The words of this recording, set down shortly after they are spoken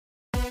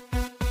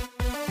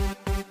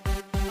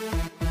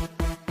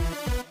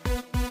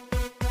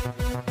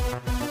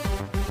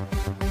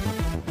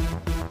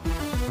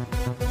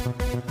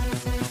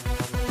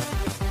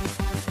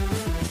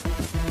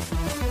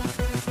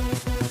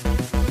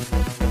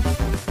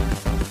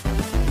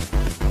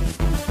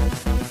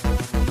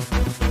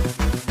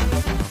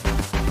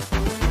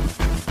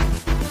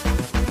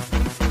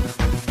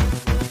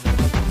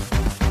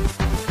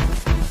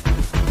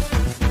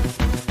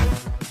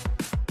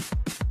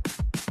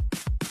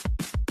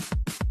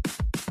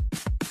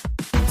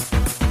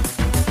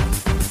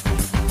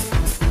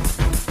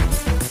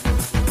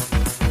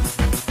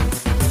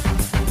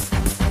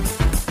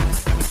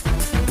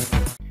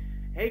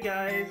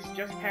guys,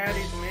 just Pat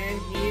is Man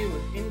here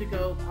with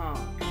Indigo Park.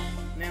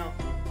 Now,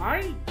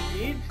 I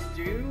did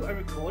do a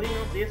recording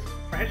of this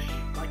fresh,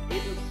 like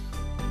it was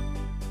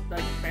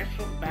like fresh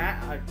off the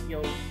bat,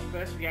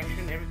 first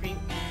reaction, everything.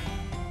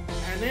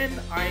 And then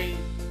I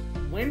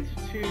went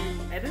to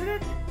edit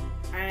it,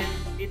 and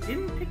it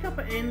didn't pick up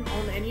on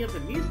any of the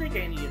music,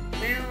 any of the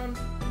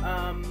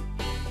sound.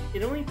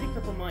 It only picked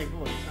up on my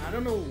voice. I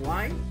don't know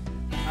why,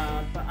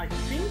 but I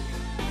think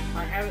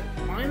I have it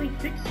finally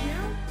fixed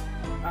now.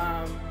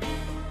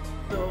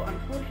 So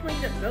unfortunately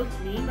that does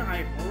mean that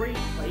I've already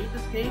played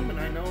this game and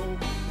I know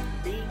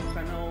the beats,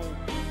 I know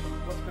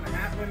what's going to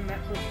happen,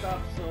 that sort of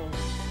stuff, so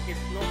it's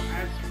not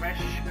as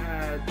fresh,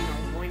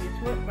 going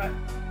into it, but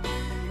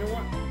you know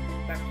what,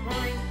 that's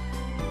fine.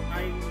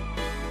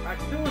 I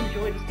still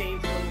enjoy this game,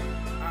 so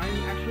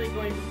I'm actually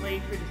going to play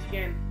through this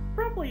again,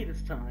 probably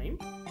this time,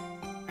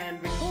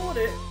 and record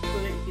it so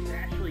that you can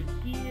actually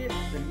hear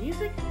the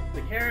music,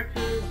 the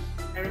characters,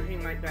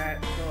 everything like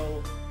that.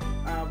 So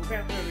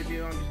without further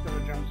ado, I'm just going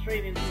to jump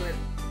straight into it.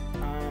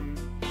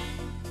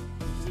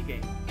 New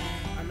game.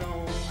 I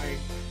know I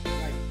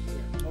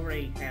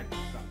already had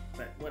some,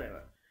 but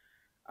whatever.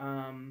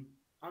 I'm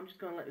just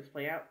going to let this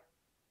play out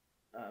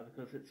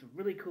because it's a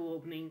really cool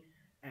opening,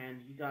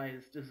 and you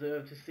guys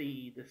deserve to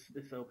see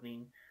this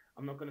opening.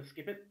 I'm not going to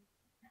skip it.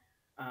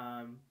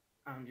 I'm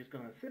just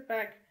going to sit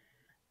back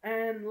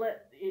and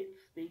let it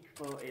speak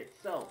for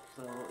itself.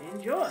 So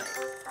enjoy!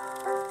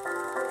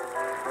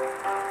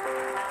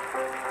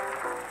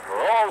 For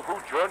all who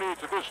journey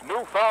to this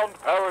newfound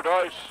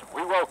paradise,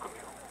 we welcome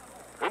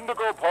you.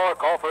 Indigo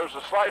Park offers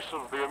a slice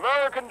of the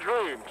American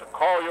dream to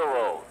call your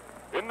own.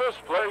 In this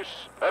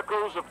place,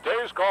 echoes of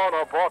days gone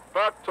are brought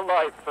back to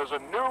life as a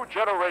new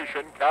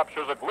generation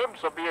captures a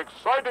glimpse of the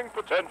exciting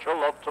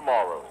potential of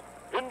tomorrow.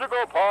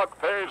 Indigo Park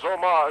pays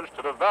homage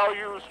to the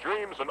values,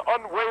 dreams, and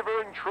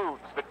unwavering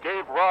truths that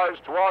gave rise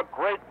to our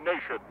great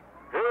nation.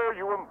 Here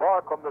you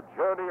embark on the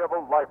journey of a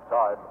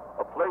lifetime,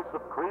 a place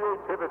of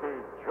creativity,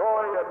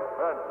 joy, and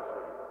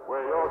fantasy,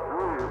 where your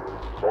dreams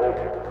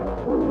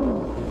come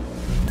true.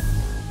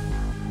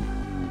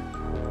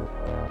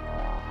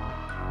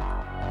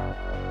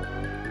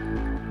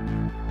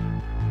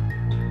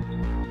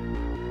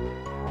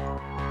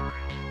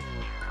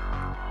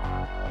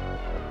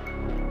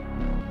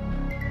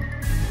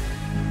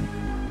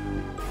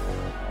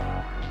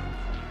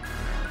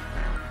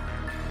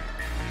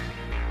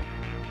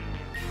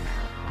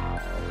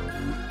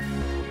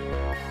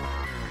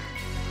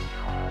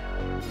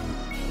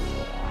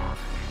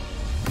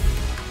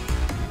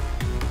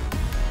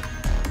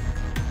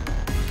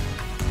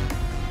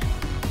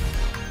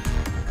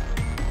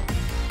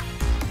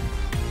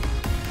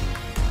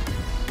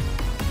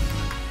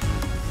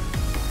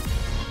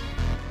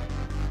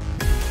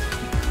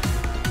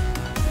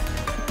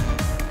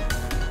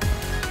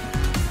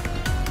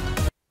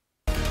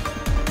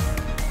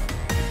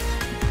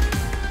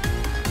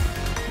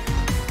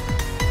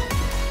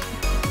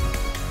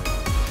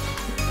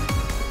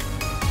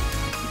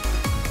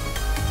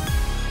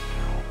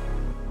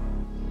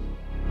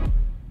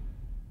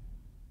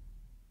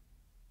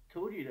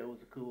 Told you that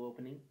was a cool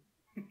opening.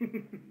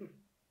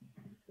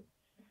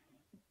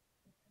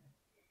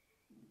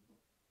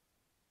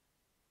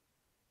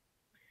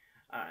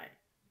 Alright.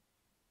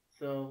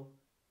 So,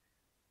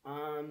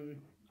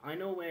 I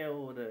know where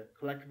all the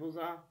collectibles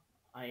are.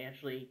 I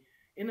actually,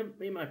 in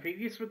my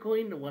previous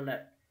recording, the one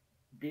that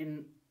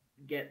didn't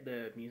get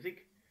the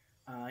music,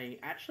 I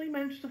actually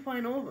managed to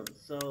find all of them.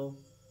 So,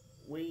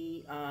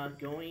 we are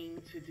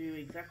going to do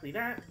exactly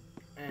that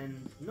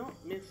and not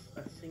miss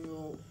a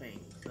single thing.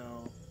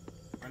 So,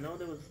 I know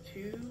there was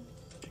 2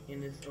 in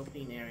this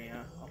opening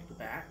area off the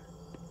bat.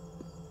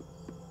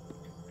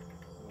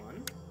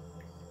 1.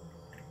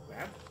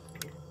 Grab.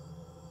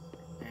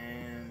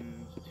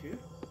 And 2.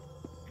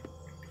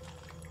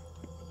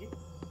 Thank you.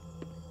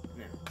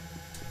 Now.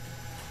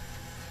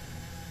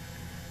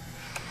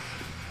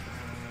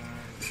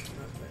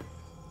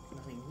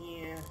 Nothing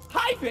here.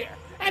 Hi there,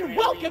 and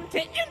welcome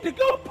to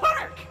Indigo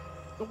Park!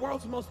 The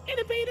world's most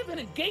innovative and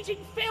engaging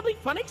family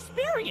fun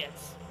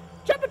experience!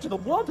 Jump into the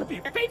world of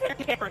your favorite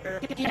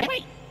character.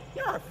 Wait,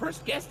 you're our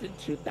first guest in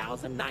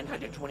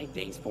 2,920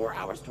 days, 4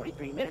 hours,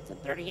 23 minutes, and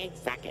 38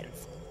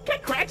 seconds.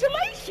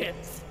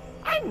 Congratulations!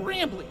 I'm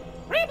Rambly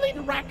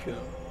the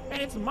raccoon,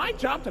 and it's my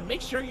job to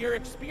make sure your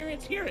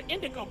experience here at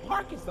Indigo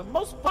Park is the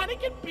most fun it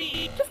can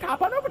be. Just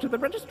hop on over to the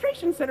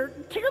registration center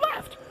to your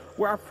left,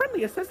 where our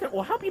friendly assistant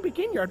will help you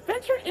begin your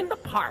adventure in the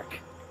park.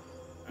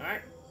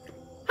 Alright.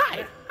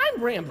 Hi,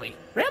 I'm Rambly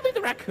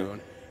the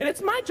raccoon. And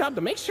it's my job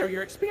to make sure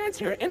your experience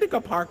here at Indigo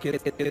Park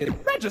is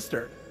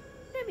registered.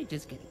 Let me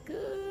just get a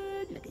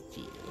good look at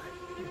you.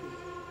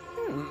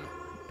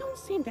 Don't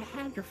seem to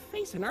have your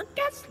face in our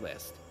guest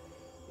list.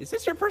 Is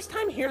this your first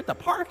time here at the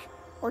park?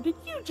 Or did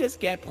you just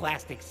get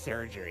plastic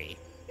surgery?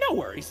 No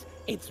worries,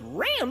 it's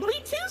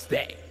Rambly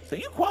Tuesday, so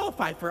you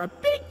qualify for a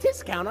big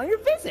discount on your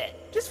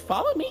visit. Just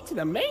follow me to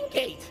the main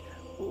gate.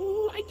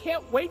 Ooh, I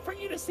can't wait for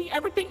you to see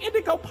everything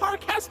Indigo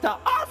Park has to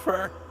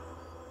offer.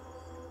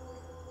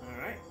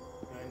 Alright,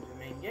 going to the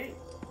main gate.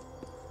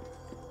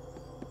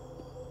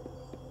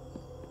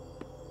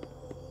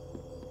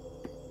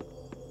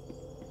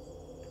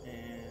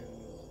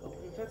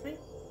 see?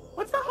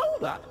 What's the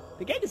holdup?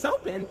 The gate is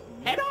open.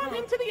 Head on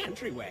into the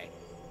entryway.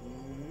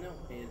 No,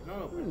 it's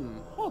not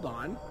open. Hold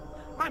on.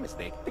 My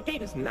mistake. The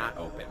gate is not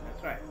open.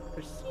 That's right.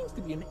 There seems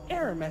to be an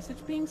error message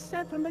being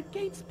sent from the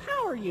gate's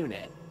power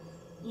unit.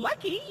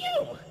 Lucky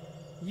you!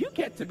 You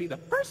get to be the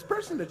first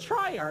person to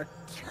try our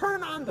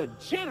turn on the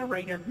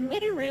generator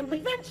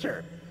mini-rambly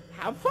venture.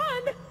 Have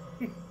fun!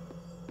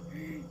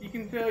 You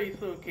can tell he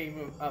sort of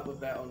came up with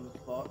that on the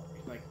spot.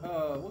 He's like,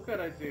 oh, what could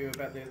I do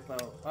about this?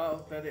 I'll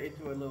turn it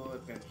into a little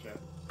adventure.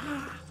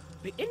 Ah,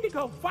 the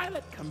Indigo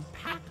Violet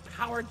Compact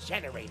Power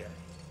Generator.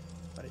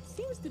 But it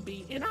seems to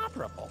be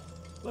inoperable.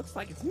 Looks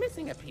like it's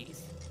missing a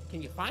piece.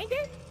 Can you find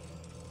it?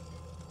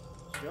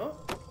 Sure.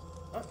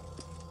 Oh.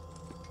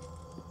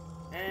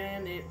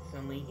 And it's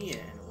only here,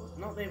 and it was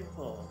not there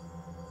before.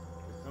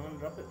 Did someone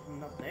drop it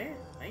from up there?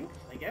 Thanks,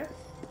 I guess.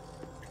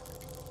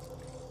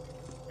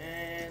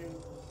 And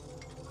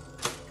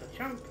a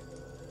chunk.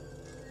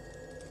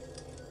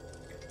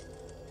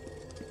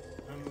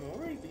 I'm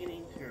already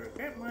beginning to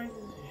regret my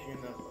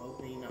decision of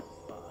opening up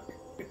Spark.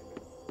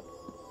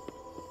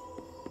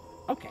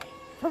 Okay,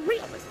 for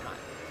real this time.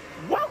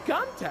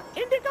 Welcome to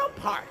Indigo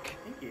Park!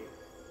 Thank you.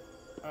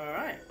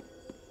 Alright.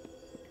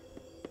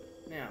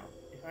 Now,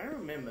 if I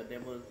remember,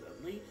 there was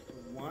at least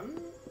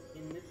one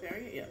in this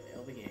area. Yeah,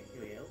 over here.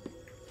 Here we go.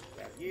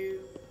 Grab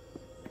you.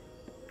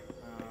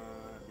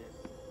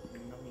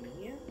 There's nothing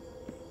here.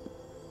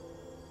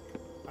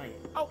 Oh, yeah.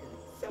 Oh,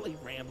 silly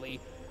Rambly.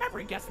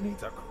 Every guest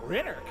needs a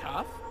critter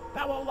cuff.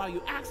 That will allow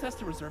you access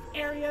to reserved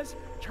areas,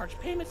 charge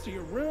payments to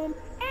your room,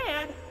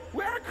 and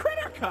wear a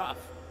critter cuff.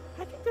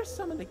 I think there's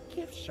some in the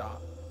gift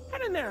shop.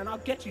 Head in there and I'll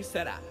get you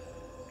set up.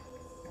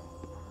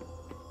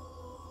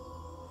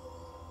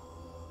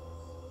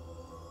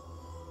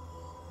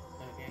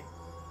 Okay.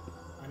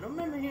 I don't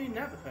remember hearing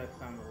that the first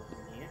time I was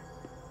in here.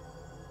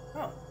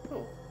 Oh,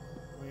 cool.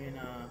 We're in,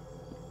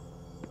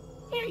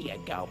 Here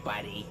you go,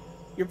 buddy.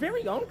 Your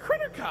very own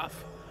critter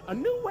cuff. A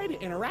new way to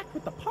interact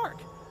with the park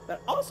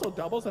that also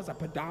doubles as a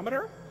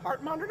pedometer,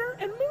 heart monitor,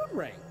 and mood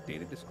ring.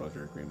 Data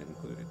disclosure agreement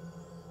included.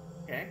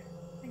 Okay.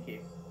 Thank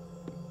you.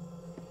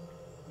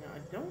 Now, I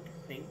don't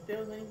think there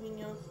was anything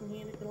else in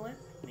here to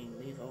collect. I mean,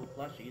 these old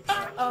plushies.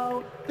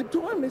 Uh-oh, the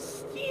door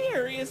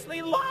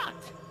mysteriously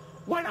locked.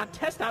 Why not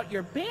test out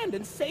your band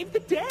and save the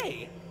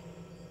day?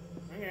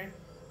 Okay.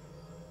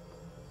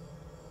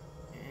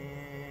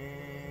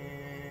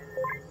 And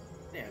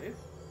there it is.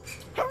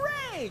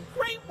 Hooray!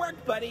 Great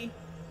work, buddy.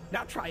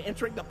 Now try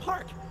entering the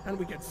park, and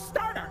we can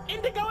start our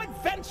Indigo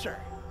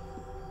adventure.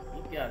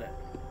 You got it.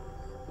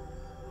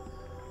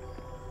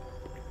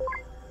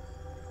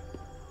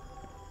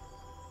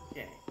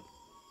 Okay.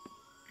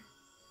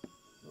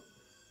 Oh,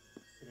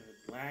 bit of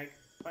a lag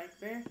spike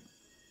there.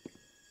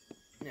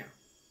 Now,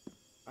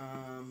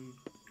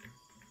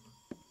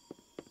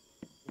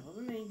 there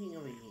wasn't anything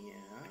over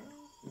here.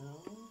 No.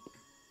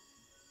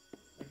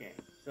 Okay,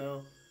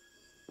 so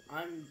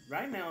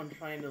right now I'm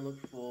trying to look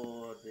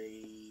for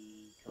the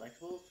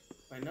collectibles.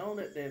 I know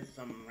that there's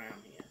some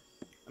around here.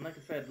 And like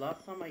I said,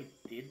 last time I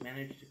did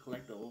manage to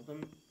collect all of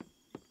them.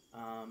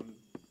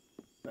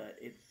 But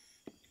it's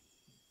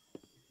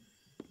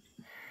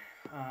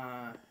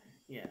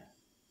yeah.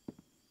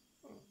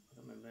 Oh, I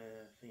don't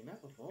remember seeing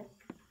that before.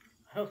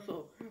 I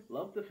also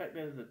love the fact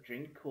there's a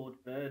drink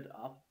called Bird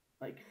Up.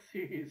 Like,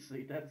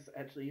 seriously, that's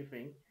actually a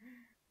thing.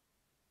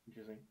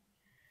 Interesting.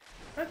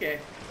 Okay.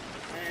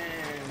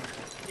 And,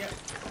 yep,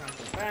 now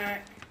go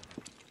back.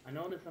 I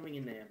know there's something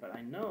in there, but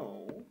I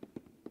know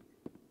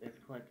there's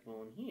a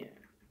collectible in here.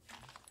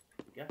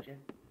 Gotcha.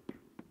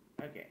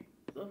 Okay,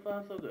 so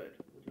far so good.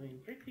 We're doing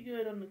pretty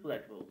good on the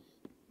collectibles.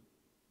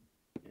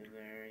 Is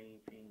there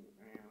anything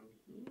around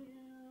here?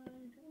 I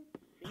don't think...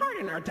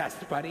 Pardon our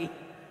dust, buddy.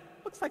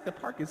 Looks like the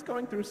park is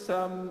going through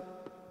some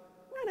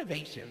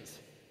renovations.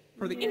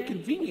 For the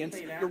inconvenience,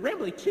 your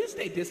Rambly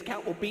Tuesday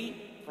discount will be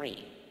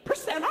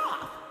 3%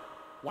 off.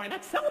 Why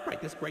not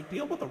celebrate this great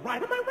deal with a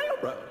ride on my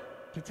railroad?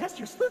 To test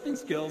your sleuthing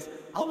skills,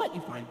 I'll let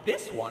you find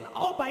this one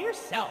all by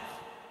yourself.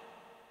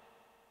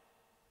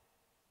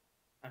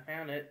 I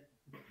found it.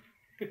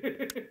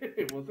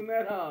 It wasn't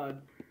that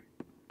hard.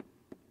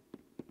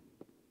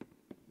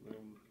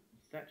 Little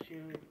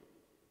statue.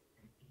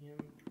 Him.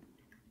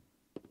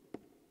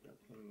 Got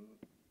some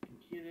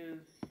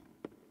computers.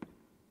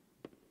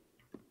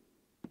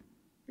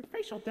 Your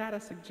facial data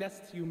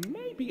suggests you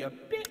may be a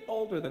bit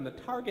older than the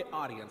target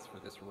audience for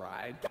this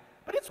ride,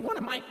 but it's one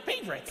of my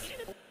favorites.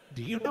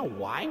 Do you know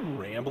why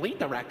Rambly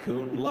the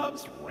raccoon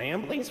loves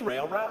Rambly's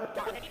Railroad?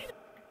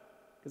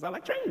 Because I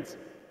like trains.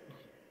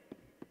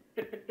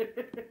 It's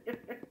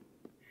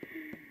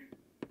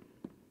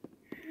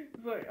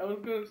like, I was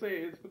gonna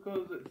say it's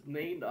because it's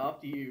named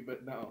after you,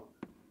 but no.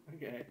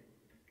 Okay.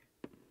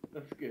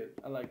 That's good.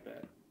 I like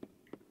that.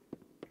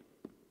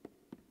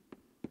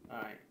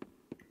 Alright.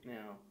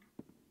 Now,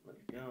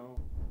 let's go.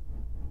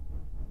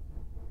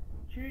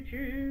 Choo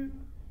choo!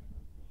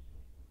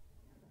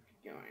 Let's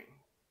keep going.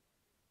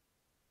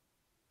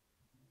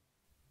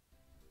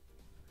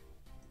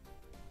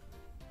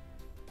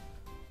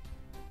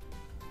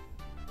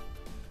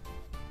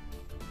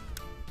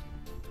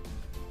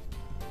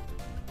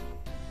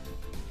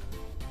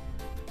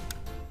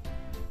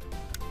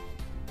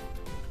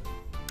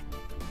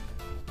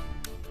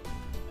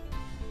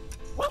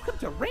 welcome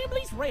to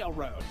Rambley's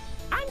Railroad.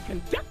 I'm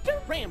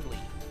Conductor Rambley.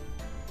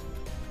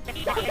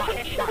 Look at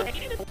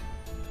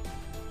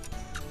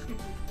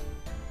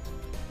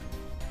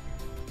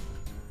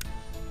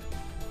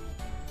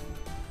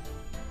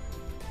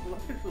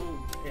this little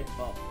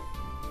hip-hop.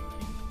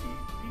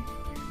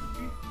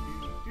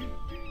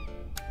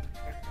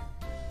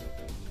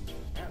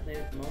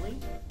 There's Molly.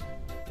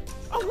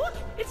 Oh look,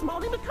 it's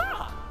Molly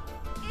McCaw.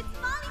 It's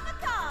Molly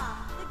McCaw,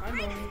 the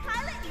greatest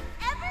pilot you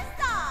ever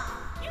saw!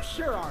 You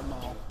sure are,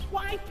 Moll.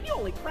 Why, you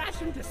only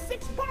crashed into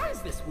 6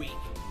 bars this week.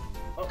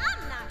 Oh.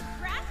 I'm not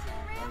crashing,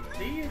 Rambley.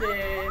 See you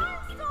there.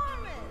 I'm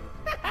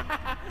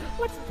barnstorming.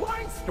 What's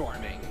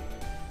barnstorming?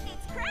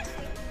 It's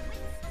crashing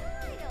with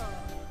style.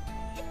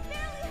 It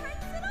barely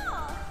hurts at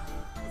all.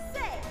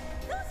 Say,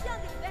 those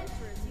young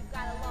adventurers you've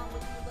got along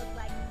with you look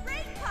like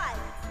great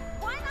pilots.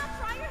 Why not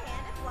try your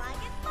hand at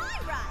flying in my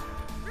ride?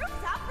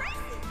 Rooftop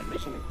racing.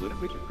 Admission included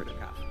with your critter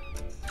cuff.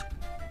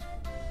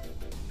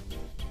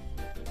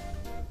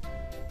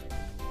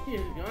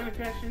 You're going to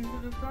crash into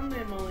the sun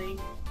there, Molly.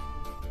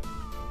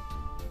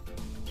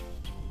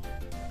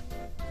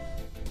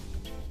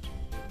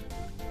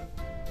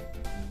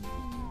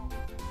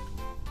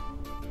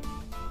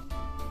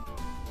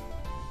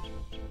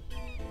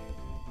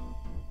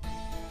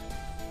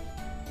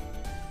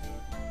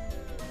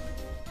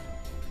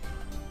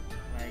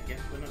 I guess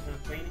we're not going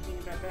to say anything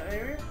about that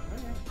area?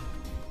 Okay.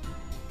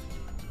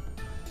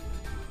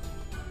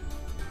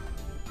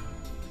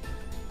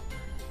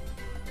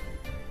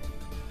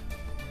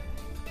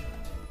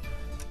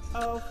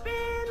 Oh,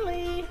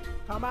 Finley,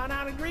 come on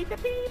out and greet the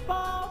people.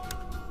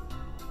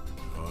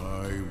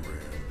 Hi,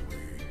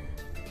 Rambley.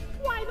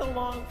 Why the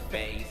long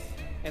face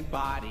and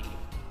body?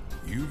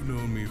 You've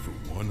known me for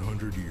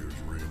 100 years,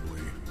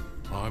 Rambley.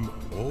 I'm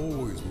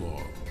always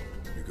long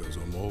because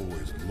I'm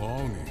always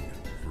longing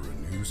for a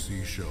new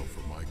seashell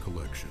for my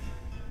collection.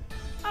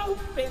 Oh,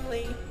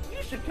 Finley,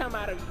 you should come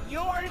out of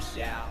your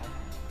shell.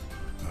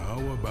 How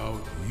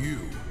about you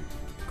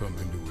come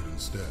into it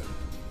instead?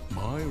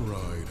 My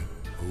ride,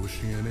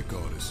 Oceanic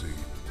Odyssey,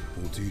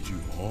 will teach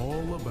you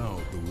all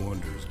about the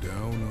wonders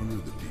down under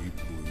the deep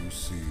blue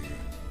sea.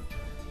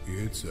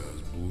 It's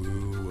as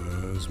blue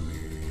as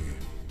me.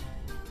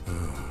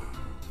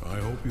 I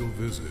hope you'll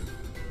visit.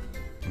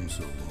 I'm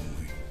so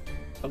lonely.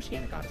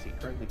 Oceanic Odyssey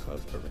currently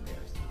closed for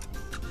repairs.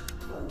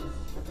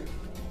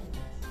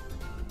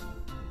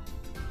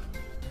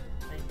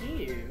 I hear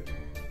you.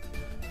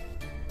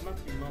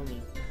 Must be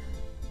Molly.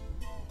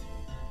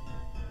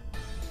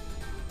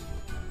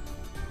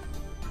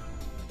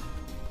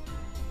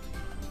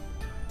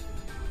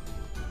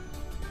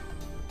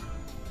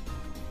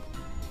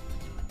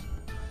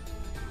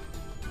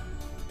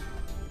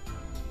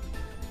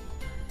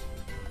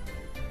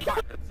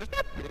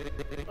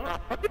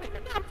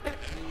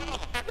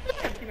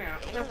 Checking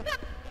out.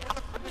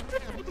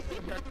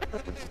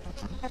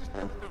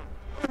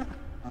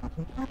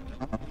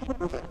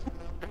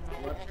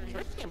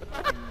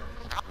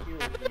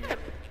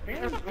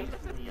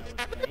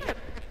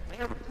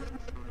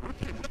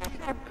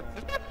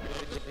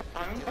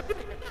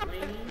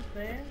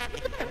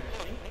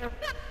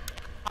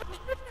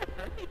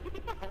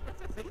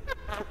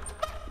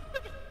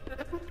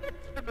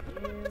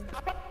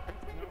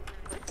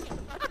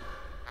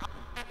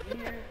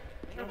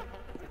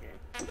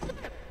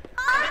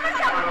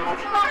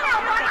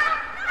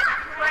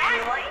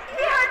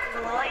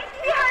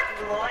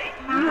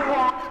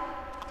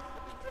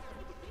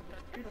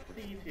 Good to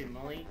see you too,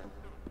 Molly.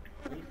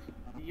 At least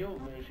the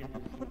old version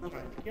is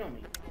trying to kill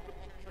me.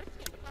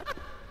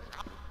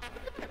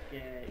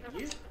 Get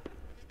you.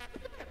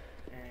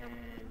 And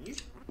you.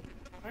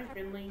 Hi,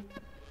 Finley.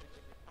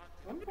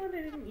 Wonder why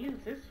they didn't use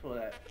this for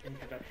that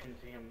introduction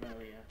to him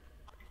earlier.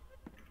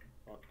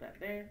 Pop that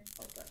there,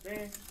 pop that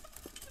there.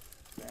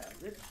 Grab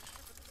this.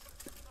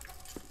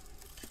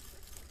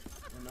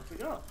 And off we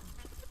go.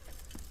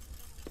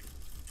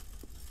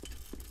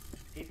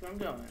 Keep on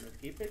going. Let's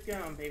keep it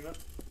going, people.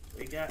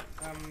 We got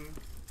some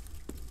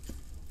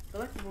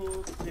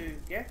collectibles to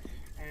get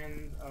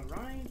and a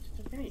ride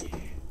to finish.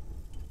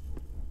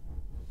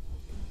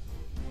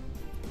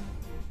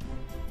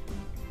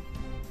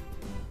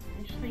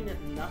 Interesting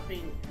that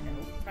nothing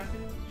else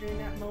happens during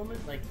that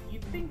moment. Like,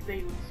 you'd think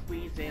they would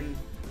squeeze in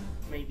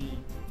maybe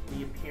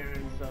the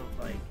appearance of,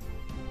 like,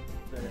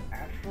 the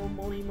actual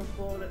Molly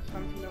McCaw that's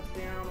hunting us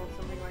down or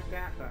something like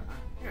that, but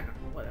yeah,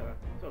 whatever.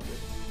 It's all good.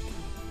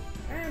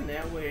 And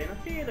now we're in a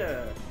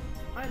theater.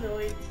 Hi,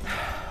 Lloyd.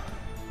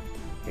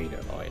 Hey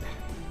there, Lloyd.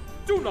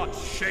 Do not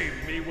shame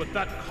me with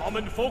that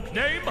common folk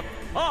name.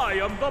 I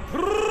am the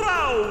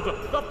proud,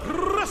 the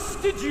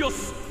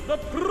prestigious, the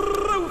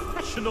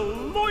professional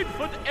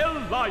Lloydford L.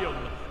 Lyon,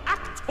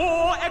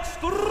 actor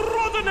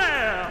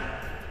extraordinaire.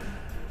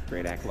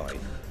 Great act, Lloyd.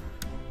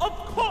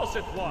 Of course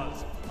it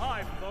was.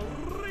 I'm the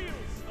real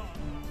star.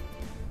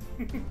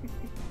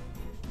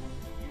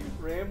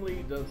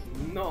 Rambley does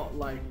not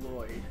like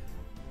Lloyd.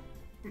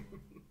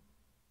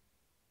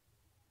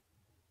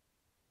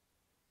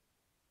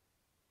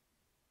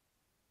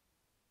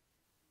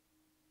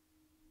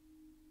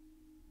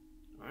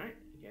 Alright,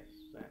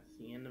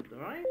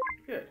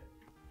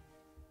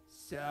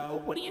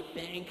 So, what do you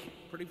think?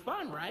 Pretty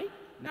fun, right?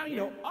 Now you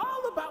know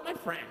all about my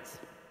friends.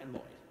 And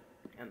Lloyd.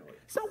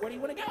 So, where do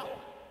you want to go?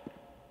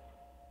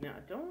 Now, I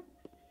don't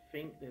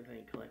think there's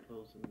any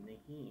collectibles in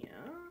here.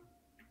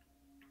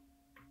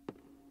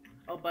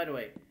 Oh, by the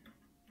way,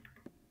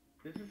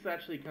 this is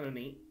actually kind of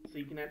neat. So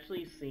you can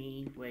actually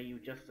see where you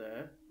just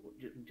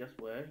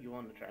were. You're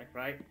on the track,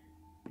 right?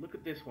 Look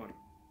at this one.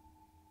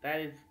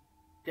 That is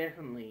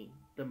definitely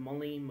the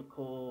Molly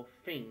McCaw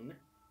thing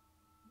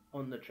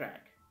on the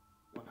track,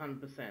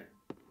 100%.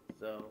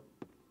 So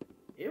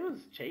it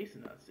was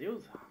chasing us. It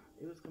was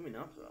coming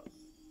after us.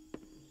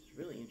 It's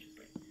really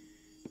interesting.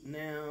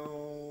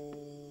 Now,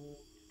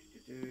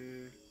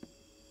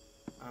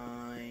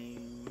 I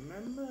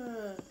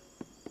remember.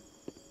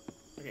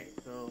 Okay,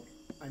 so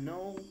I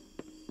know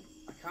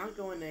I can't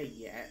go in there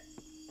yet,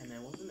 and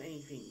there wasn't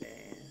anything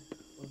there.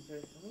 Was there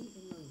something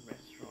in the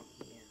restaurant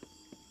here?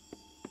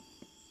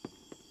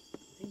 I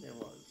think there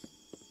was.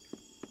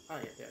 Oh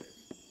yeah, there it is.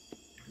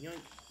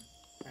 Yoink.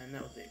 And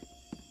that was it.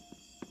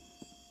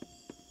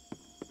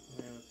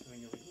 There was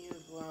something over here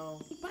as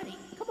well. Hey, buddy,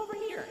 come over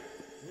here.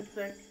 In a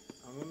sec,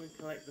 I'm gonna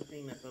collect the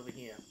thing that's over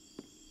here.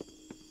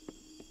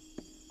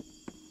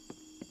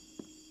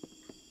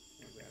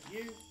 I'll grab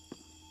you.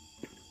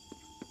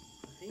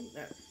 I think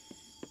that's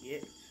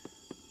it.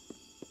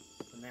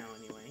 For now,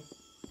 anyway.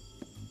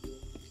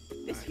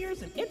 This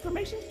here's an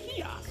information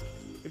kiosk.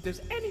 If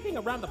there's anything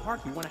around the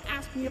park you want to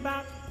ask me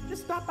about,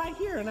 just stop by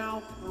here and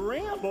I'll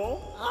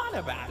ramble on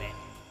about it.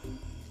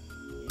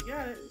 You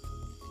got it.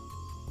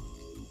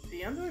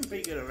 See, I'm doing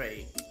pretty good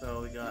already.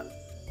 So we got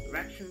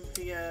Ration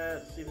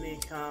Figure, Souvenir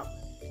Cup,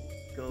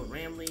 Gold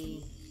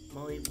Ramley,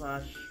 Molly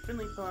Plush,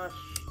 Finley Plush,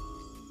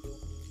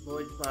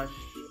 Lloyd Plush,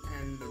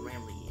 and the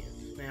Ramley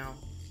ears. Now,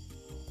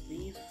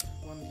 these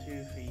 1,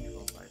 2, 3,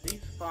 4, 5.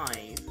 These 5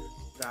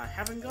 that I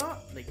haven't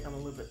got, they come a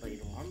little bit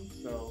later on,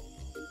 so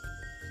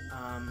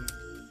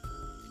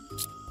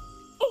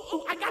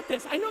Oh, I got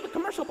this. I know the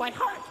commercial by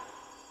heart.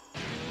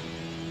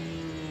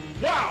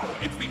 Wow,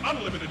 it's the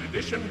unlimited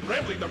edition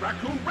Ramley the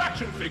Raccoon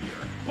Ration Figure.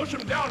 Push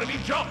him down and he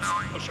jumps.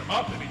 Push him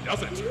up and he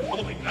doesn't.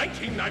 Only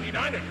 $19.99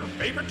 at your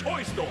favorite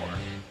toy store.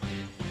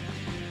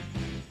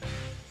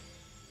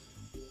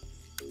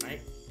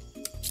 right?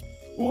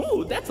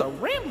 Ooh, that's a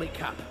Ramley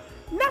cup.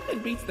 Nothing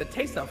beats the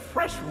taste of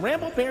fresh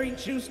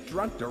Rambleberry juice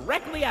drunk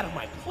directly out of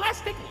my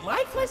plastic,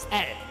 lifeless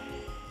head.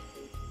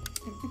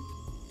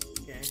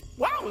 Okay.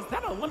 Wow, is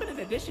that a limited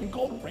edition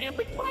gold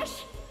Ramley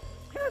plush?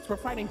 Parents were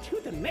fighting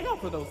tooth and nail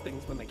for those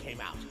things when they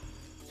came out.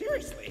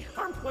 Seriously,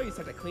 our employees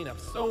had to clean up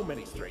so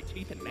many stray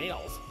teeth and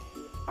nails.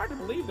 Hard to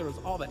believe there was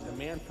all that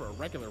demand for a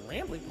regular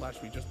Ramley plush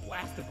we just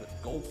blasted with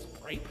gold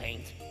spray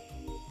paint.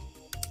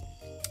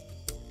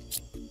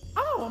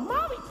 Oh, a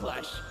Molly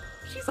plush!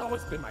 She's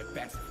always been my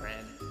best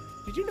friend.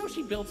 Did you know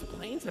she builds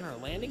planes in her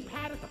landing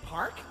pad at the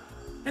park?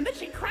 And then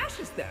she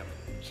crashes them.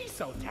 She's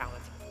so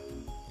talented.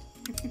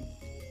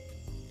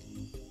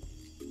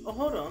 Oh,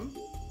 hold on.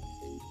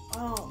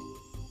 Oh,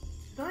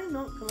 did I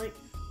not collect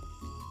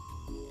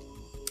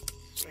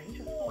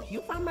Stranger Oh, Things?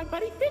 you found my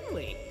buddy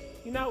Finley.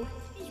 You know,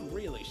 he's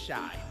really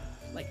shy.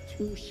 Like,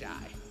 too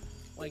shy.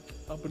 Like,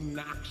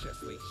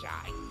 obnoxiously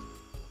shy.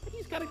 But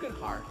he's got a good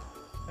heart.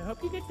 I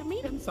hope you get to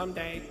meet him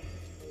someday.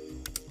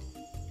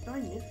 Did I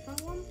miss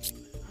that one?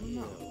 I don't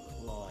know.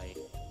 Lloyd.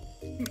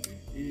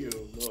 Ew,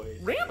 Lloyd.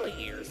 Rambly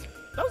ears!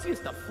 Those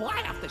used to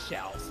fly off the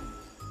shelves.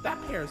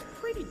 That pair's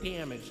pretty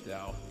damaged,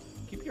 though.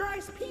 Keep your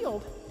eyes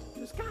peeled.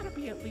 There's gotta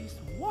be at least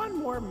one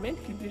more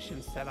mint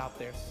condition set out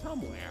there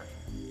somewhere.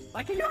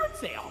 Like a yard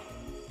sale.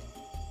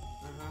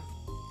 Uh-huh.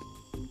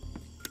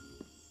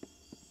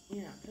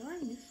 Yeah, did I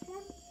miss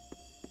one?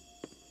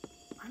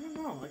 I don't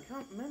know, I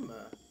can't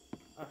remember.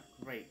 Oh,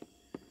 great.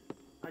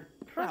 I Wow,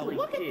 probably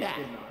look did, at that!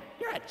 didn't I?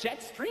 You're at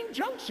Jetstream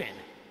Junction!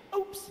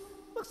 Oops!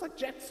 Looks like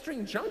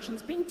Jetstream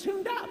Junction's being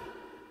tuned up.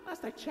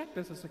 Last I checked,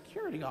 there's a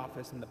security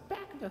office in the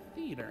back of the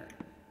theater.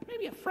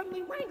 Maybe a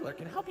friendly wrangler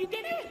can help you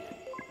get in.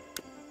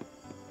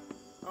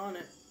 On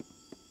it.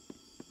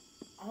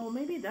 Oh,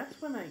 maybe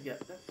that's where I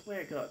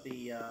got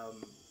the other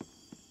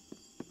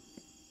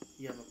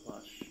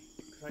plush.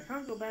 Because I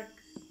can't go back.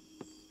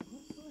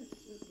 What do I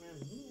sit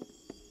around here?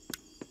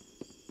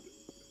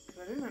 Because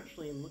I didn't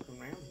actually look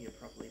around here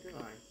properly, did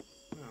I?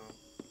 No.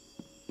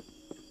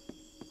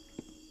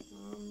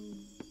 No.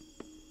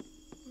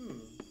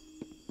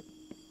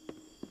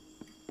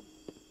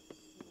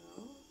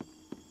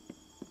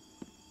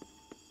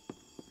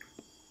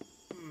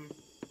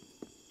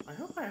 I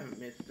hope I haven't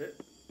missed it.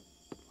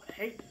 I'd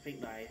hate to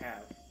think that I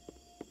have.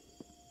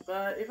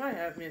 But if I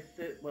have missed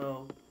it,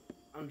 well,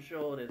 I'm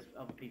sure there's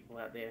other people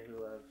out there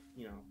who have,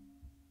 you know,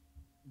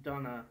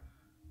 done a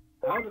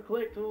how to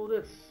collect all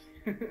this.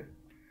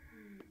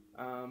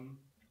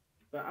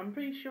 But I'm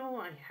pretty sure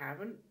I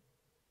haven't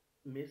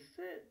missed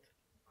it.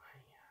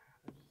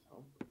 I just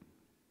hope.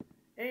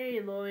 Hey,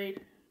 Lloyd,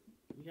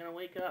 you gonna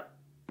wake up?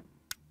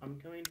 I'm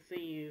coming to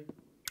see you.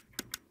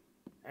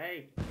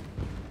 Hey.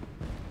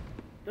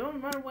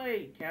 Don't run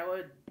away,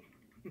 coward!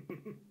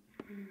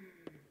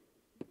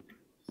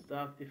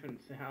 Stark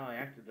difference to how I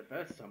acted the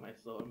first time I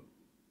saw him.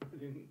 I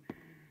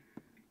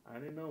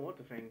didn't know what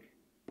to think.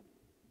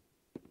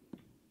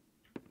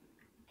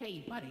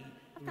 Hey, buddy,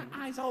 I've got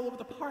eyes all over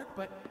the park,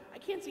 but I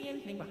can't see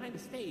anything behind the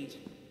stage.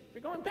 If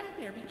you're going back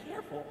there, be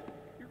careful.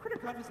 Your critter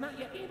puff is not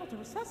yet able to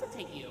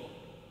resuscitate you.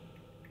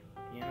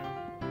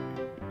 Yeah.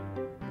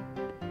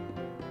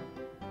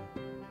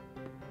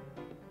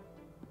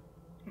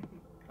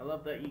 I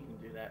love that you can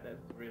do that.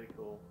 That's really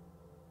cool.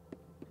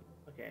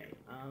 Okay,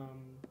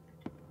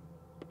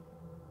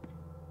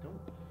 don't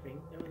think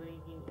there was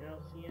anything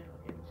else here.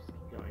 Okay, let's just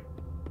keep going.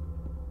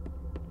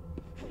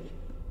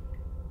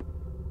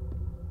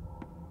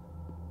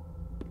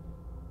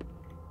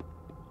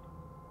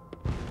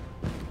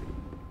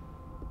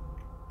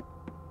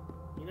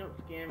 You don't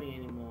scare me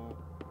anymore.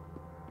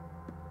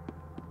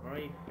 I'm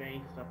already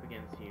faced up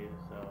against you,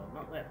 so I'm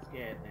not that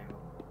scared now.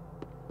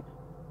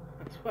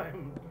 That's why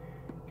I'm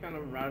kind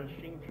of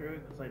rushing through,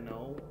 because I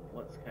know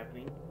what's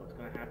happening, what's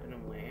going to happen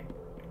and where.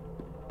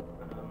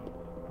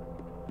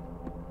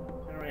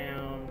 Turn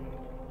around.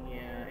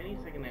 Yeah, any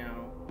second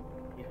now,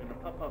 he's going to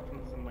pop up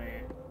from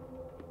somewhere.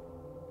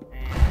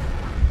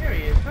 And here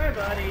he is. Hi,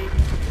 buddy.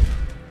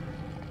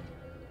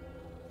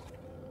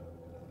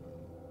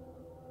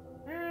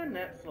 And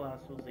that's the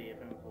last we'll see of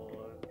him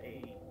for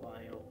a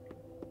while.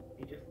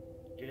 He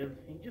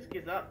just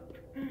gives up.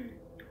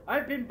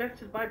 I've been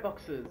bested by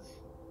boxers.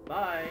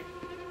 Bye.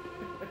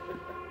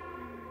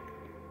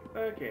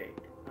 Okay.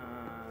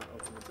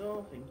 Open the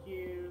door. Thank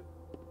you.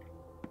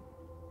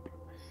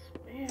 I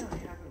swear I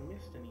haven't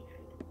missed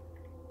anything.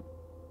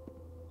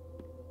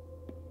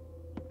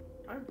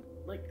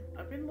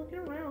 I've been looking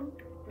around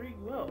pretty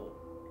well.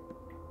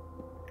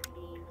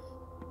 Please.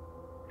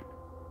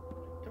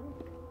 I'm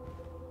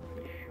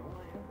pretty sure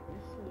I haven't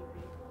missed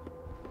anything.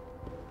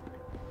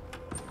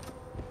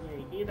 Yeah,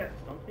 you hear that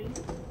stomping?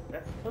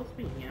 That's supposed to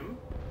be him,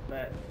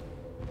 but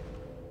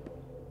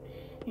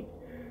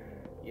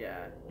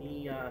yeah,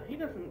 he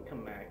doesn't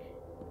come back.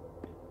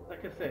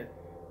 Like I said,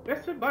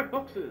 bested by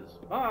boxers.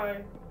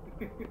 Bye.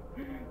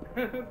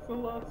 That's the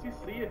last you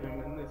see of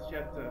him in this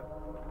chapter.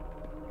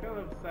 Kind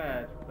of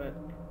sad, but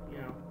you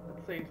know, at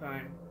the same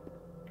time,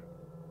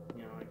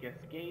 you know, I guess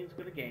the game's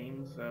got a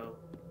game, so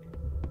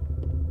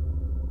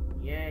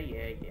yeah.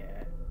 You're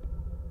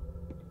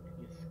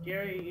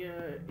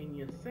scarier in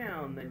your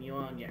sound than you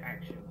are in your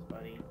actions,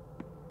 buddy.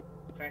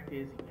 The fact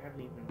is, you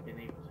haven't even been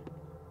able to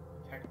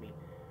attack me.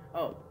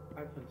 Oh,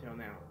 up until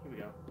now. Here we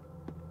go.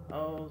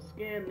 Oh,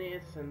 scan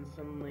this, and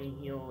suddenly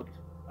he'll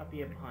up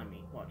here behind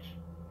me. Watch.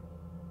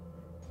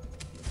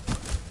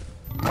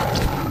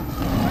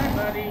 Hi,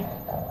 buddy.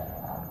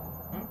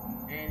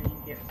 Oh, and he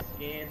gets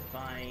scared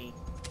by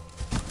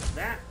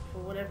that for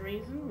whatever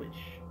reason,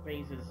 which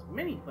raises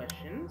many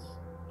questions.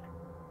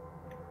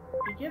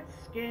 He gets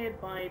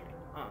scared by...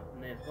 Ah,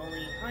 and there's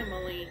Molly. Hi,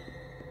 Molly.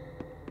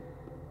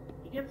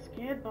 He gets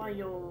scared by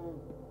your,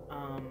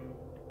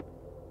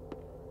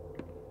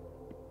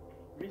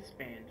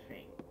 wristband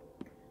thing.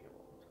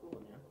 What's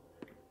cool now?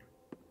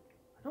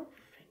 I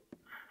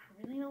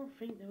really don't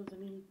think there was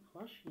any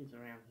plushies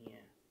around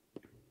here.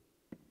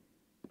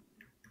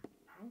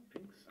 I don't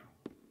think so.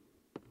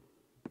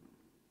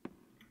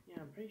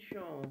 Yeah, I'm pretty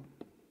sure.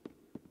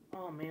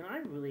 Oh man, I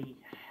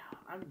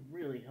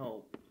really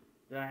hope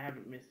that I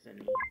haven't missed any.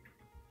 Let's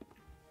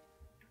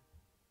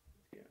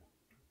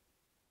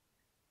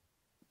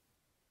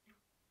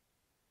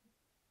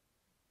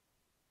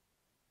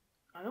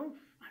go. I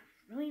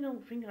really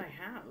don't think I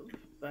have,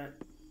 but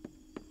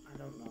I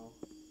don't know.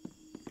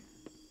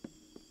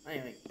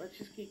 Anyway, let's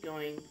just keep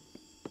going.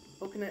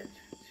 Booking it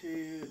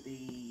to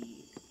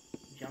the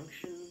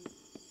junction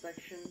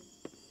section.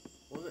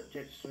 Was it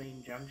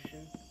Jetstream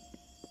Junction?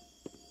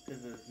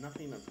 Because there's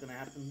nothing that's going to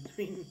happen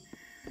between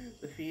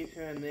the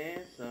theater and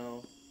there,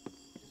 so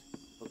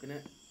just booking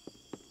it.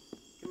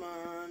 Come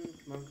on.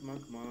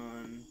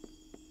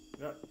 We've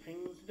got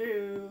things to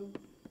do.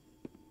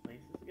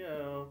 Places to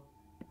go.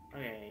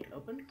 Okay,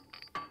 open.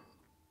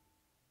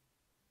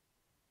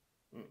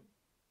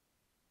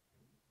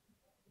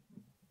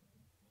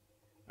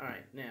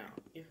 Alright, now,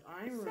 if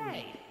I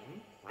Say,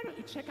 why don't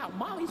you check out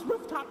Molly's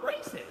rooftop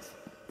races?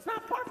 It's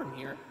not far from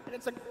here, and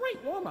it's a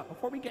great warm-up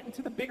before we get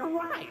into the bigger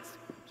rides.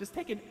 Just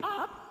take it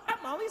up at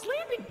Molly's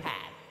landing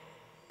pad.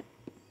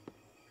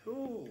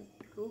 Cool.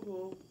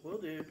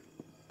 Will do.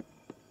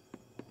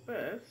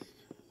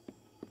 First,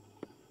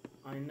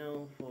 I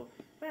know for a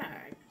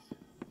fact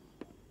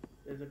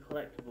there's a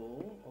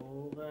collectible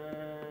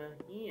over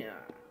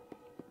here.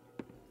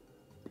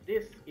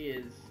 This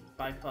is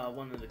by far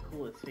one of the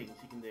coolest things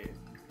you can do.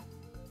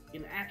 You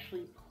can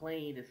actually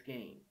play this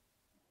game.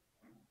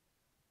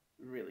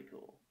 Really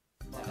cool.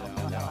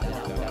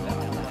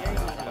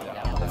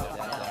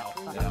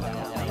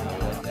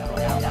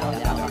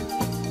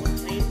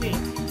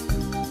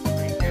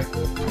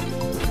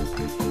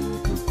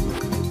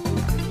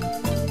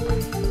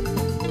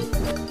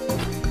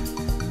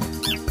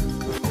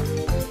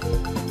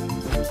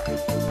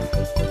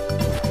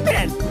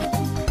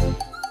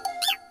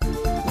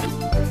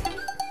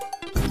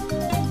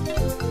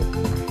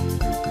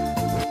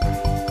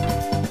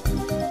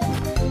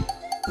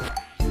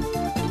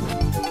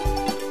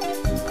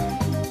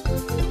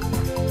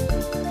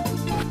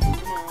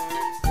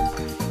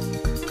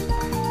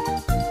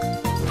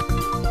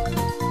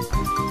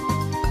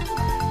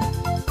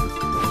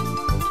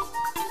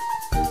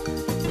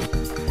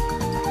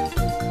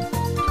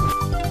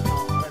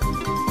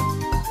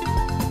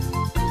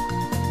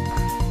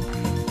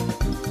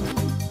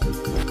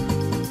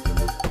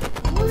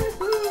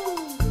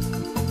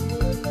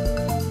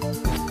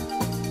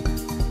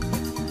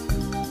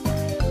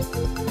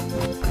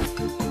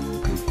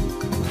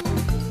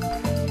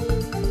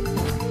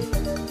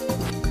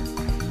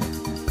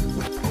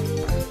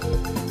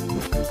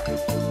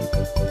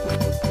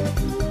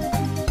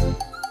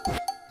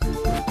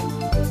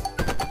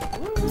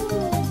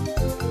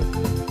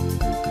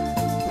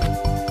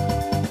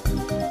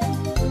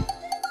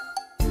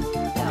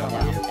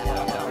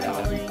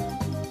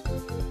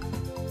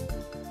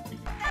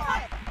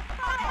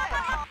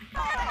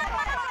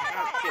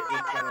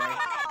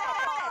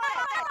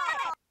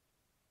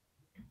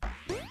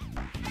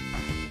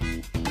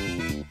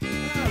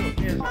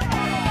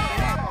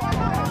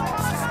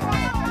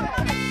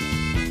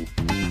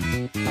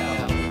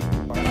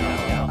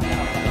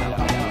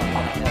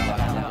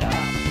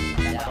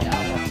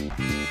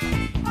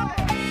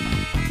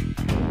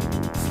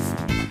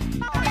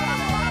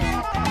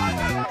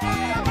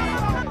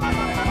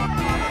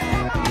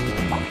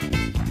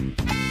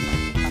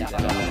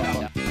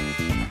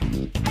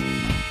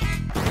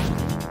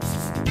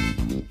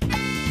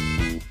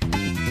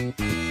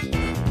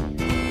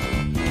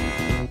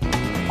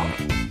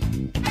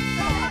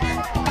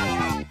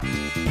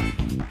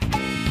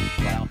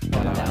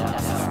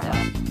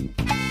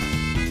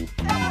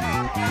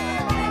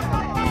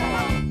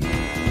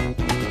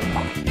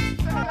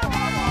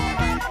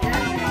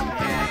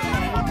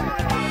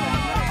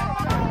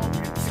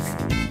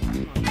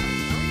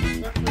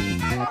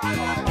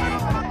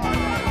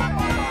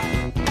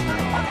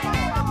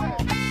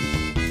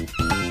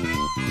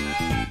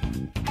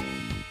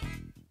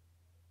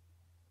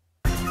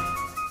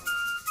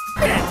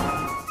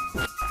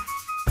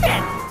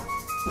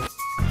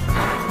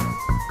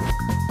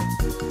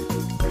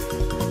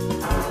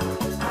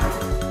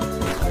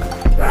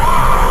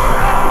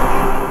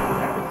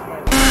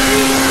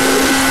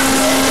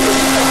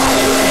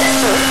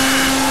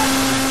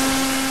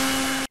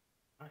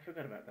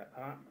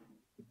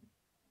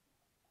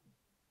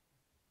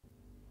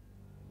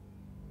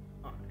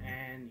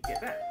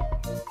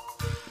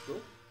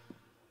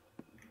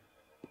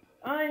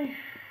 I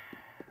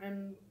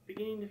am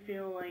beginning to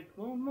feel like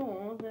more and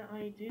more that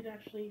I did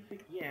actually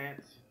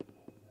forget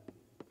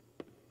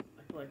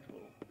a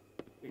collectible,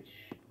 which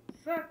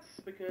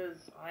sucks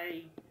because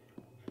I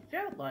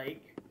felt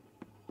like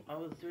I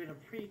was doing a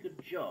pretty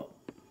good job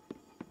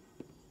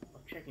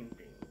of checking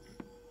things.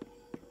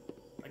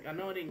 Like, I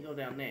know I didn't go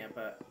down there,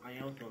 but I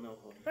also know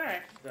for a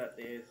fact that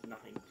there's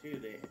nothing to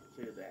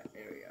that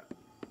area.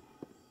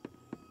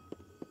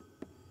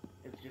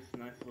 It's just a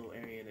nice little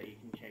area that you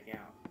can check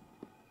out.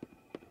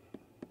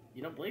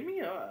 You don't believe me?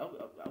 I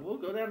will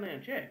go down there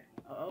and check.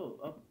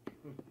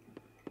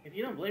 If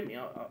you don't believe me,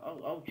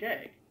 I'll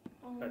check.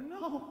 Oh But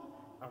no,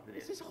 after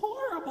this this. is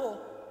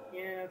horrible.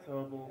 Yeah, it's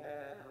horrible.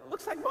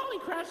 Looks like Molly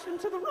crashed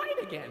into the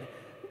right again.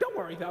 Don't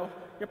worry though,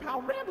 your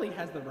pal Rambley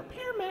has the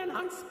repairman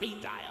on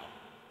speed dial.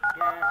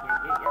 Yeah.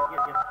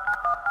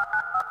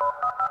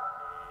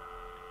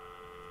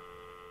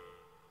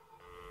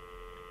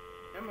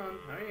 Come on,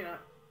 hurry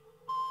up.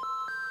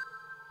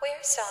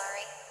 We're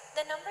sorry.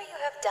 The number you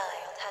have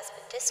dialed has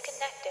been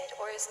disconnected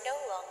or is no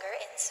longer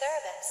in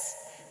service.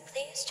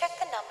 Please check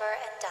the number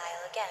and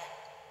dial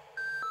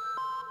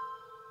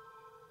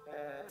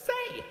again.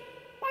 Say,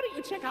 why don't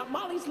you check out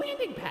Molly's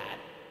landing pad?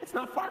 It's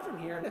not far from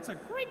here and it's a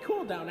great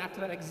cool down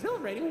after that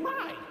exhilarating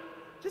ride.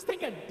 Just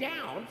take a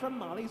down from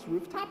Molly's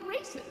rooftop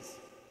races.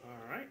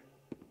 Alright.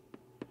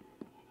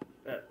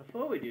 But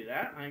before we do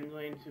that, I'm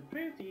going to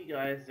prove to you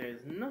guys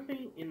there's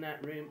nothing in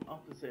that room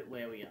opposite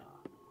where we are.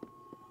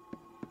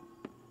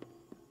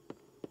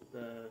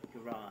 The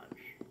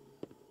garage.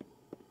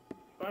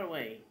 By the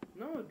way,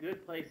 not a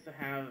good place to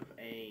have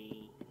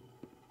a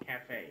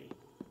cafe.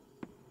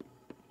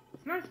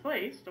 It's a nice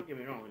place, don't get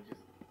me wrong, it's just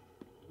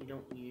you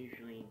don't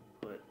usually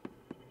put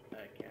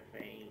a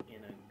cafe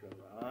in a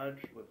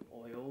garage with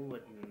oil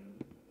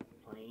and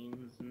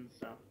planes and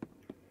stuff.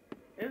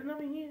 There's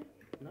nothing here.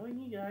 Nothing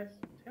here, guys.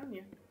 I'm telling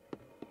you.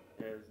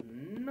 There's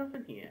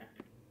nothing here.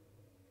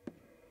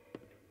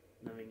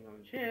 Nothing on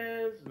the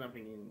chairs,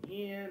 nothing in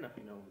here,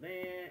 nothing over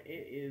there.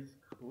 It is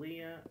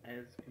clear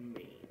as can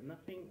be.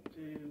 Nothing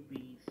to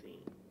be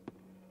seen.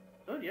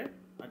 Told you.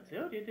 I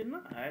told you, didn't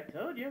I? I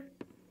told you.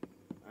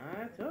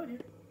 I told you.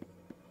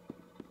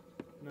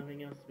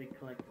 Nothing else to be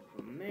collected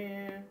from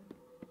there.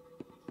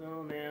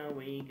 So now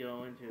we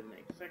go into the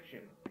next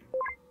section.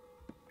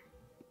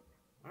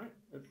 Alright,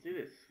 let's do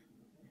this.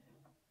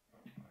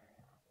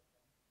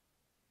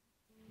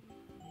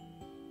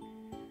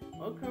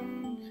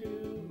 Welcome to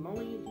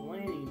Molly's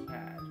landing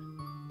pad.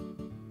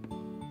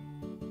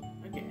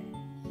 Okay,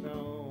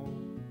 so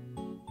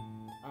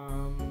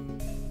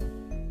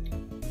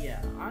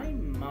yeah, I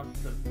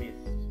must have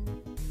missed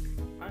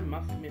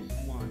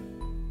one.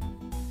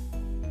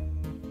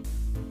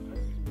 I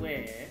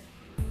swear.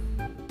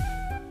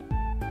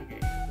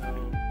 Okay, so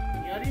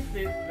the idea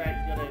is that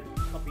you gotta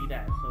copy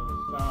that. So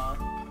star.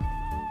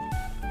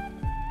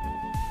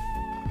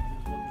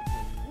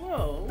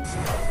 Whoa.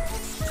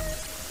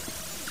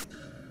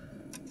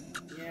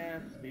 Yeah,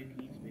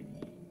 spooky.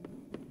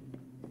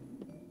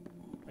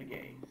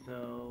 Okay, so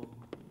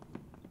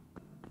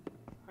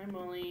hi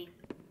Molly.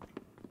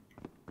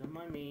 Don't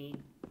mind me.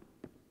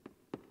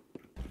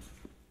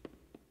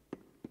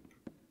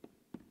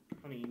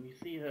 Funny, we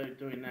see her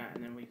doing that,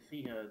 and then we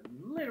see her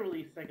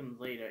literally seconds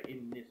later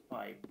in this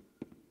pipe.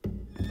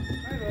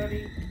 Hi,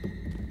 buddy.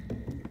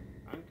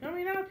 I'm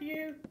coming after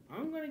you.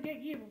 I'm gonna get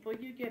you before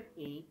you get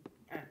me.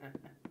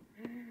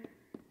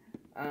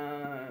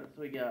 So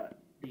we got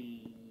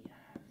the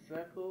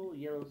circle,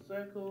 yellow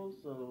circle,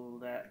 so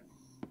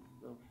that's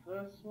the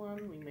first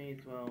one. We may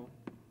as well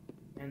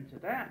enter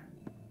that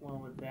while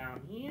we're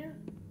down here.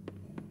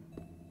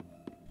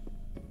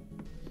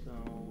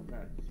 So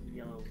that's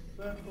yellow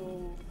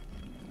circle.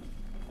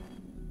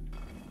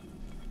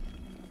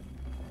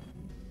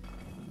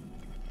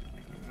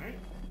 Alright.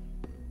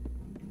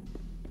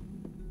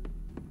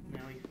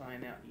 Now we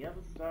find out the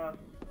other stuff.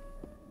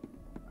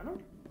 I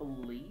don't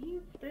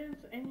believe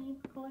there's any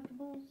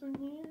collectibles in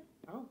here.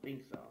 I don't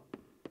think so.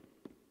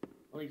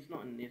 At least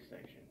not in this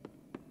section.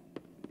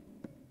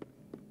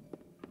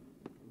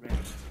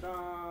 Red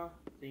star.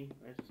 See?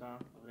 Red star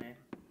over there.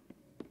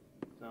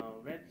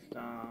 So, red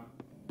star.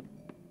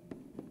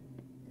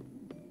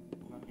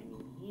 Nothing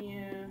in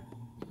here.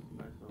 Just a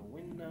nice little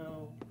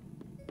window.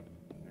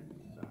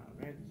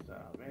 Red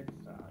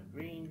star.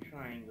 Green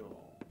triangle.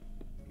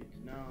 Good to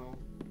know.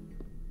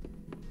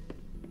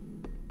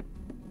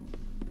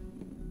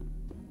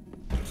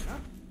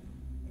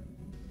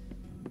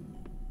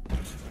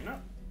 Going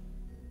up.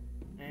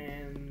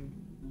 And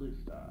blue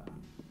star.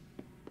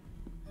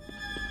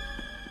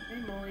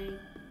 Hey Molly.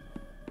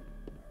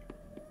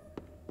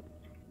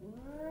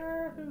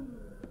 Wahoo!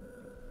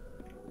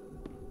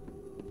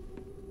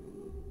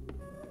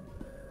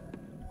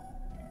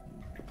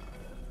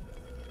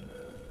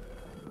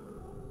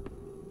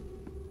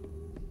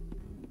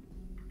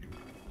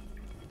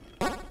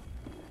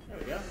 There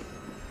we go.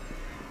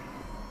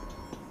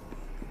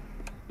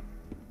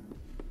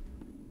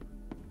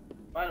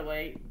 By the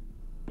way,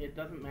 it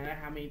doesn't matter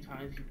how many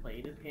times you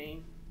play this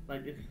game.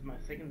 Like, this is my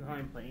second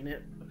time playing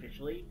it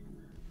officially.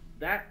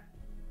 that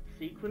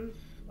sequence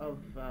of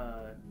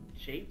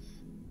shapes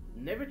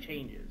never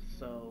changes.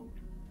 So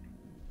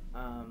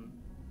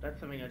that's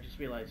something I just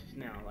realized just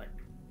now. Like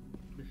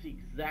it's the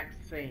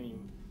exact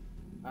same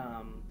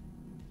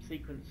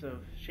sequence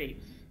of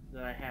shapes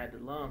that I had the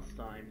last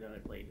time that I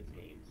played this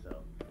game.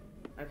 So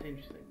that's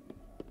interesting.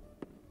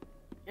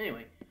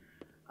 Anyway,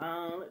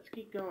 let's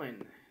keep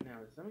going. Now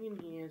there's something in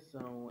here,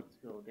 so let's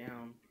go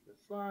down the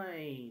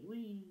slide.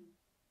 Whee!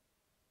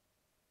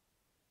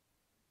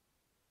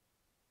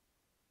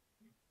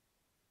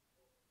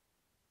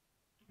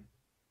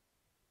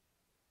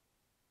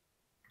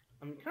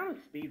 I'm kind of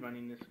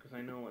speedrunning this because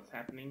I know what's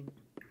happening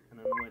and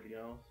I know where to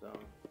go, so...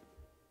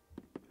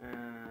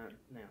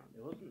 now,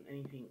 there wasn't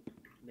anything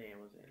there,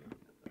 was there? No.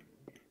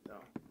 Okay,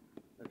 so,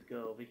 let's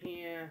go over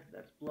here.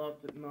 That's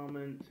blocked at the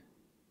moment.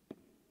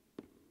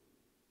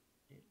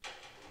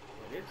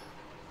 There it is.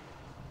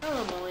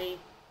 Hello, Molly.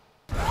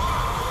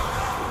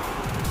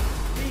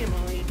 See you,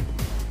 Molly.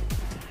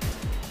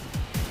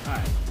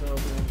 Alright, so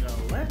we're gonna go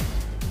left.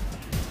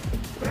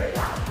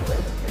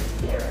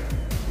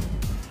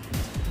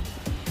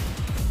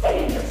 Stay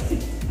in your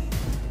seat.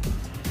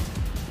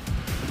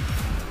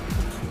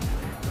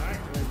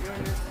 Alright, we're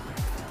doing this.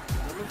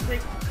 No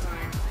mistake this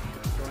time.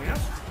 Going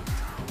up.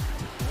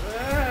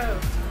 Whoa!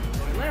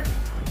 Going left.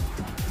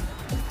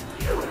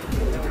 That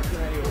was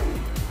good idea.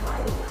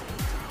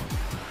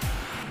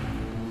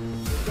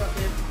 We got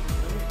this.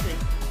 No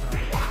mistake.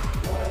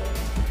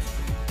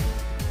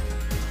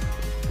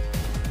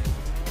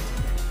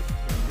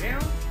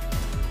 Down.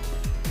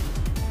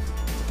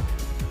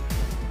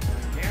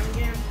 Going down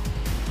again.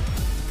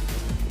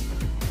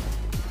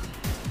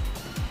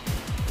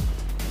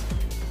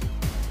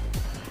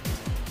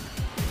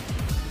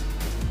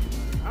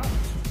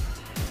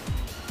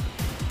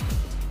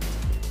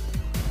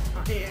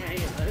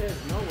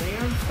 There's no way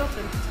I'm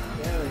stopping.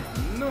 There is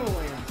no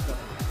way I'm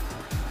stopping.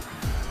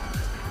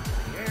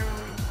 Down.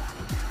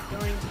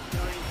 Going.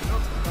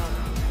 Not stop.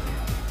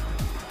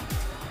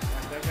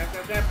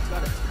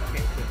 Got it.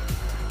 Okay, good.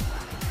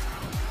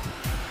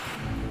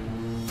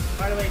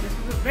 By the way, this is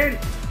a vent.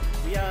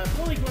 We are a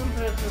fully grown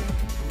person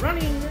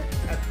running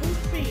at full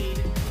speed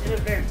in a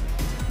vent.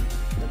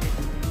 That makes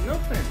no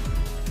sense.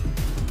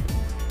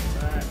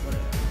 But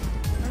whatever.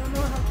 I don't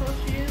know how close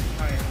she is.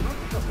 I am not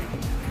stopping.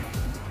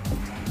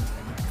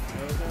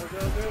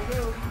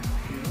 Go.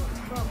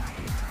 Stop.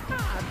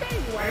 Ah, there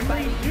you are, Emily,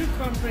 buddy. do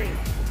something.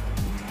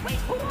 Wait,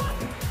 hold on.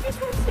 This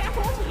room's staff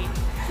only.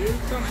 Do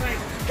something.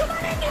 Come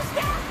on in, new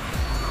staff.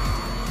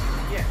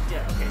 Yeah,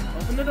 okay.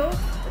 Open the door.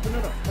 Open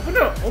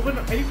the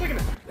door. Any second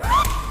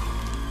now.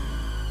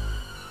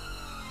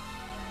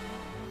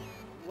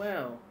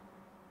 Well.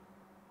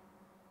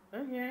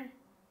 Okay.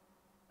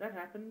 That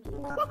happened.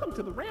 Welcome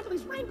to the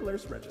Rambley's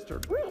Wranglers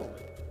registered room.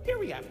 Here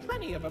we have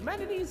plenty of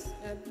amenities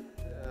and...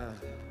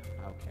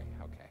 Okay.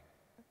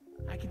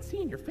 I can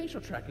see in your facial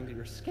tracking that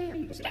you're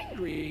scared,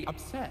 angry,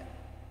 upset.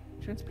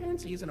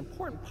 Transparency is an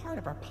important part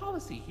of our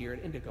policy here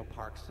at Indigo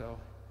Park, so...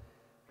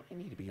 I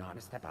need to be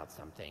honest about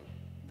something.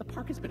 The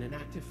park has been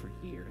inactive for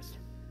years.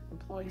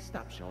 Employees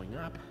stopped showing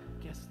up,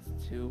 guests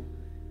too.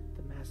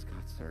 The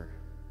mascots are...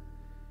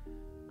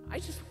 I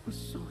just was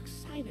so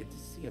excited to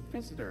see a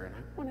visitor, and I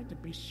wanted to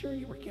be sure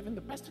you were given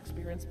the best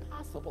experience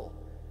possible.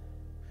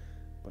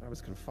 But I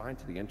was confined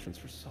to the entrance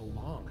for so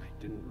long, I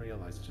didn't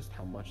realize just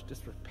how much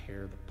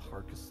disrepair the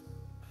park has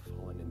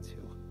fallen into.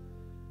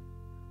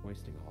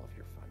 Wasting all of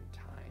your fun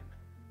time.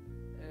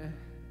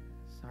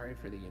 Sorry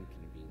for the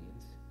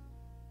inconvenience.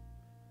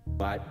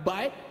 But,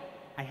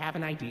 I have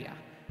an idea.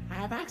 I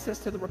have access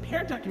to the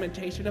repair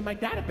documentation in my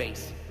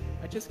database.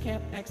 I just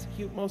can't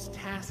execute most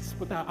tasks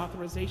without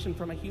authorization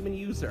from a human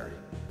user.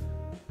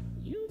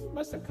 You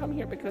must have come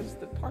here because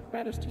the park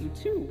matters to you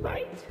too,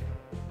 right?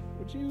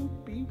 Would you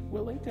be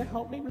willing to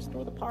help me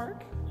restore the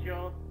park?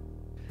 Sure.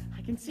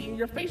 I can see in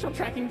your facial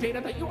tracking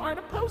data that you aren't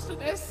opposed to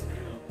this.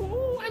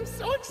 Oh, I'm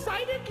so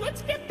excited.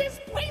 Let's get this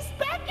place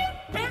back in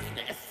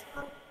business.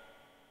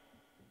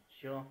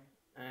 Sure.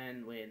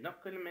 And we're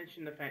not going to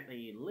mention the fact that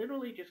you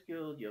literally just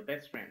killed your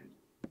best friend.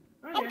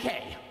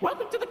 Okay,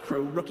 welcome to the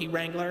crew, Rookie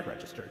Wrangler.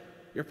 Registered.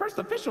 Your first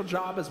official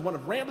job as one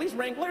of Rambley's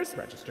Wranglers,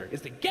 registered,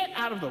 is to get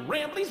out of the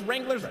Rambley's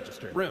Wranglers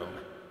registered room.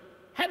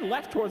 Head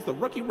left towards the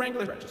Rookie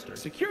Wrangler registered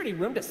security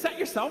room to set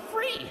yourself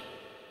free.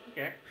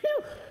 Okay.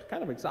 Phew,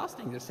 kind of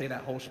exhausting to say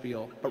that whole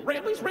spiel. But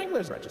Rambley's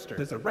Wranglers registered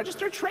is a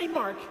registered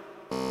trademark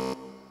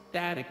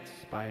that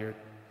expired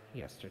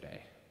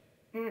yesterday.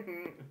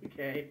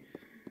 Okay.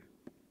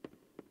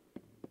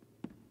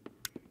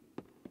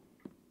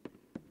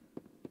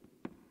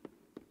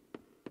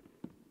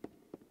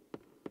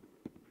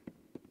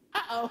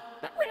 Uh-oh,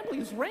 that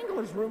Rambley's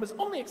Wranglers room is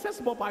only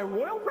accessible by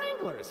Royal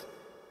Wranglers.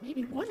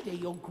 Maybe one day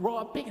you'll grow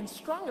up big and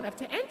strong enough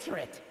to enter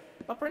it.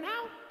 But for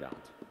now,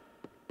 don't.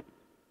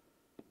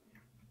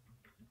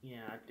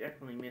 Yeah, I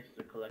definitely missed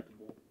the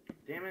collectible.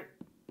 Damn it.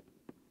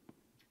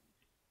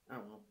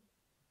 Oh well.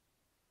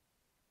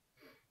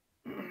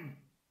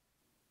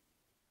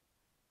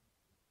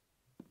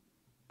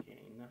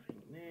 Okay,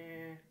 nothing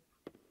there.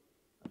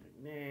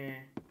 Nothing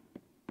there.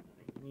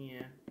 Nothing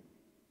here.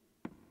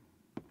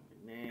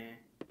 Nah.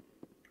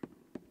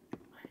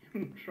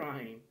 I'm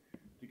trying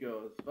to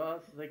go as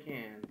fast as I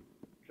can.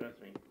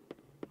 Trust me.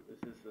 This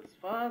is as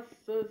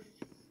fastest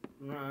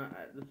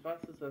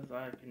as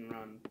I can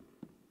run.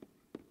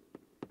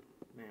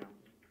 Now.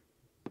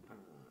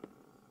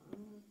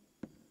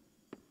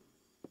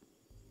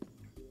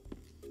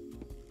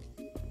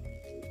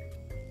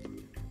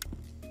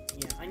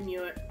 Yeah, I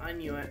knew it. I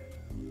knew it.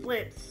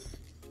 Flips.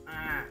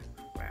 Ah,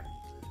 crap.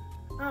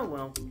 Oh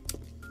well.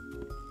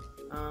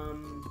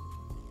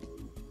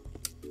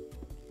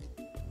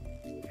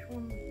 Which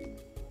one?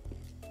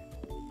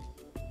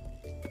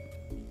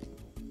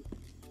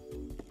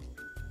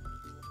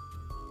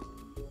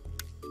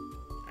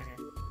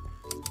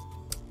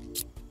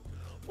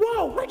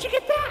 Whoa, where'd you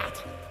get that?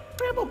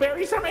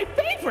 Brambleberries are my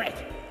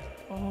favorite!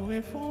 Oh,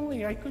 if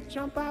only I could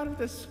jump out of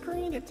the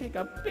screen and take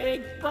a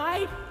big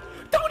bite.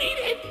 Don't eat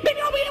it! Maybe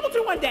I'll be able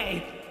to one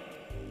day!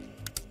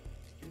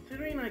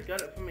 Considering I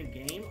got it from a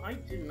game, I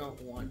do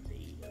not want to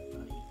eat it,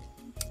 buddy.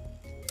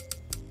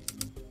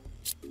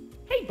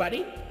 Hey,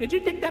 buddy, did you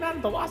dig that out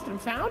of the lost and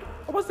found?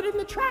 Or was it in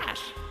the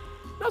trash?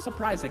 No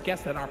surprise, I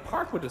guess that our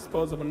park would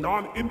dispose of a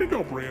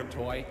non-Indigo brand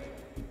toy.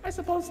 I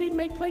suppose he'd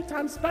make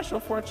playtime special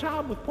for a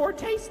child with poor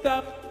taste,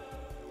 though.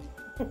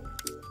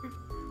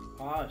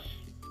 Gosh.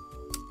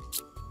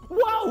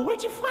 Whoa,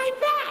 where'd you find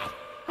that?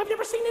 I've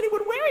never seen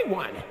anyone wearing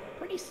one.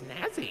 Pretty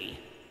snazzy.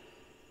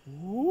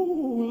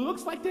 Ooh,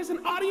 looks like there's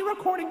an audio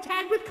recording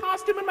tagged with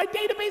costume in my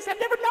database I've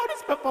never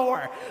noticed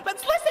before.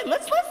 Let's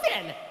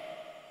listen!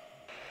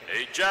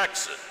 Hey,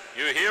 Jackson,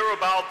 you hear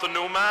about the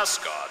new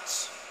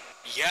mascots?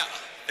 Yeah,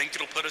 think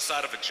it'll put us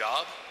out of a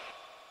job?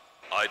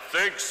 I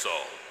think so.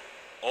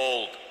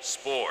 Old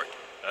sport.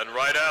 And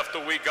right after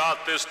we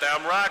got this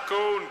damn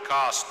raccoon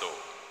costume.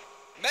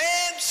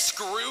 Man,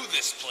 screw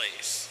this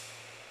place.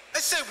 I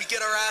say we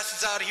get our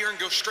asses out of here and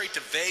go straight to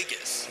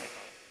Vegas.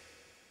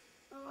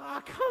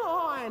 Aw, come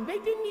on. They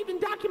didn't even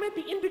document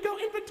the Indigo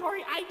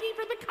inventory ID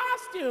for the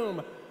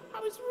costume. I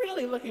was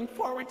really looking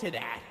forward to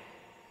that.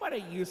 What a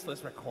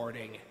useless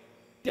recording.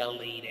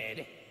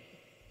 Deleted.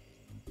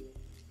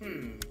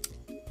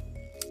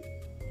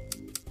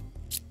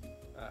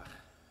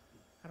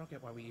 I don't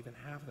get why we even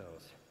have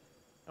those.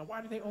 And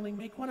why do they only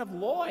make one of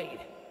Lloyd?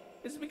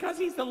 Is it because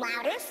he's the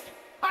loudest?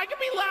 I can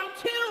be loud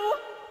too!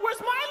 Where's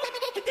my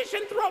limited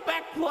edition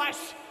throwback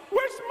plush?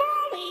 Where's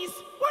Molly's?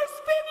 Where's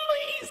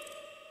Finley's?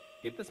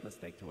 Give this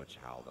mistake to a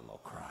child and they'll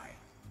cry.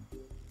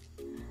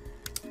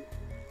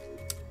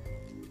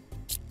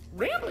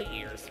 Rambly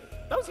ears!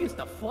 Those used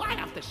to fly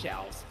off the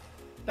shelves.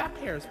 That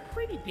pair's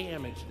pretty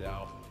damaged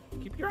though.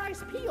 Keep your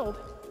eyes peeled.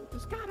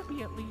 There's gotta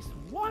be at least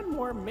one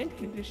more mint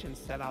condition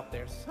set out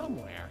there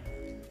somewhere.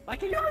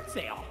 Like a yard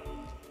sale.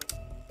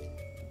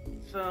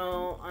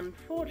 So,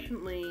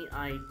 unfortunately,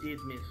 I did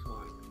miss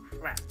one.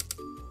 Crap.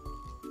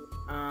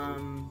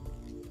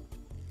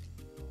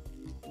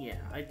 Yeah,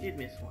 I did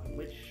miss one,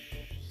 which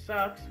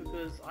sucks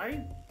because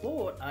I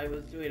thought I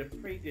was doing a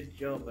pretty good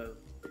job of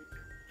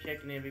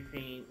checking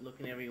everything,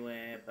 looking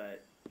everywhere,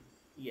 but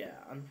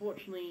yeah,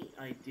 unfortunately,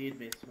 I did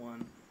miss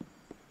one.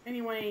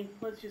 Anyway,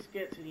 let's just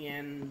get to the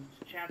end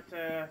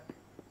chapter,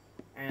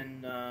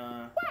 and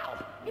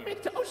Wow! You made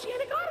it to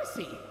Oceanic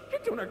Odyssey!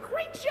 You're doing a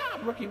great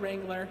job, Rookie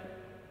Wrangler!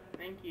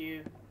 Thank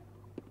you.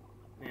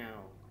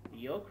 Now,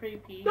 you're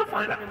creepy. You'll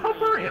find a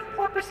potpourri of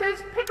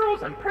porpoises,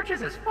 pickerels, and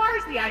perches as far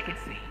as the eye can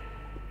see.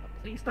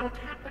 But please don't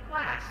tap the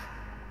glass.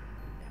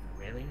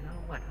 You never really know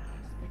what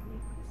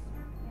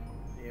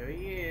There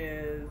he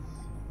is.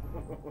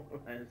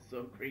 That's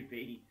so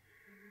creepy.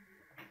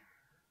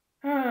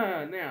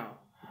 Now,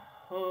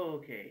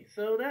 okay,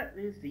 so that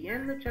is the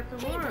end of chapter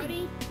 1. Hey,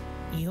 buddy.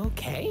 You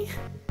okay?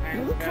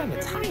 And You look kind of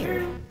chapter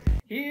tired. 2.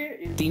 Here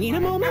is Do you need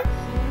a my moment?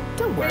 cutscene.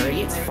 Don't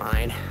worry, it's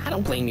fine. I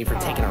don't blame you for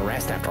taking a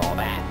rest after all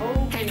that.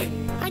 Heck,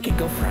 I could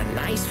go for a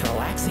nice,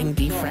 relaxing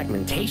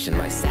defragmentation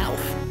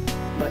myself.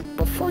 But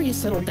before you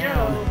settle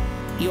down,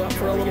 you up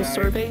for a little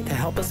survey to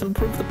help us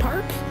improve the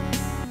park?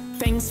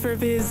 Thanks for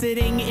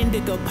visiting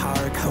Indigo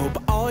Park.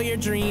 Hope all your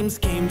dreams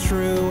came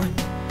true.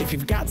 If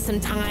you've got some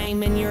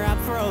time and you're up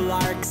for a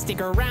lark,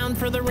 stick around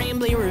for the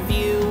Rambly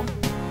review.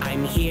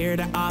 I'm here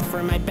to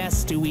offer my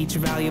best to each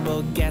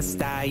valuable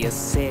guest I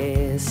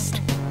assist.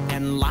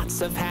 And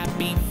lots of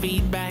happy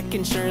feedback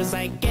ensures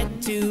I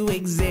get to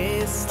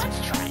exist.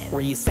 Let's try it.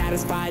 Were you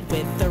satisfied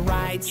with the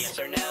rides? Yes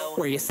or no?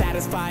 Were you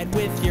satisfied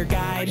with your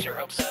guide? I sure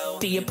hope so.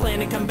 Do you plan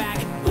to come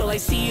back? Will I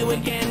see you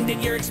again?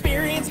 Did your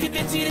experience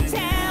convince you to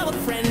tell a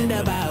friend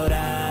about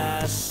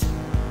us?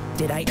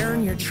 Did I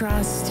earn your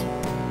trust?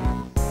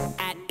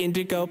 At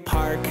Indigo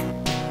Park,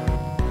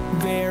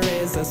 there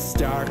is a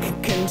stark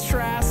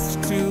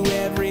contrast to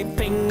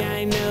everything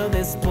I know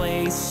this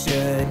place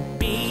should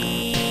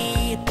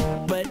be.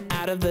 But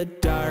out of the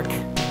dark,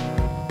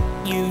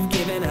 you've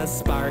given a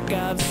spark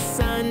of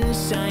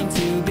sunshine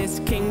to this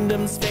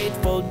kingdom's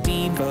faithful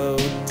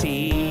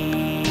devotee.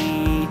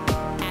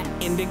 At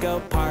Indigo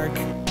Park,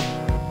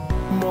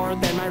 more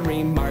than my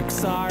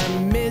remarks are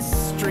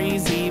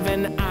mysteries.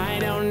 Even I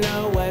don't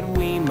know what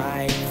we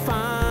might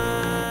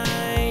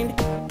find.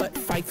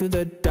 fight through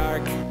the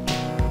dark.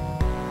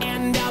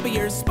 And I'll be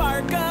your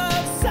spark of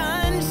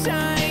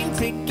sunshine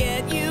to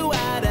get you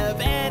out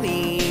of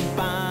any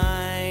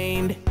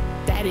bind.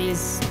 That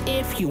is,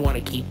 if you want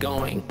to keep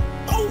going.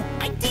 Oh,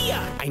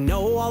 idea! I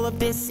know all of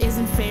this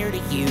isn't fair to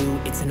you.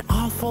 It's an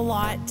awful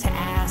lot to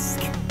ask.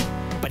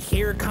 But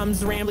here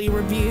comes Rambly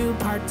Review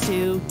Part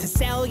 2 to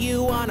sell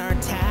you on our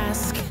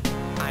task.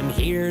 I'm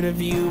here to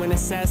view and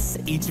assess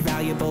each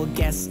valuable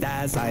guest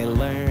as I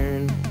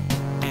learn.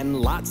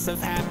 And lots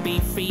of happy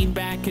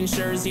feedback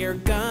ensures you're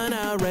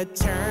gonna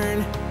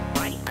return.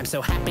 Right, I'm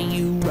so happy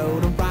you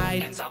rode a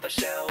ride and saw the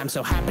show. I'm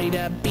so happy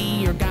to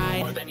be your guide.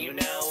 More than you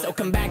know. So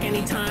come back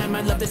anytime,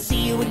 I'd love to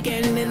see you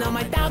again. In all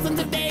my thousands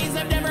of days,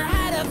 I've never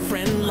had a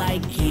friend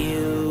like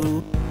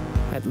you.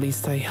 At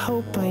least I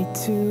hope I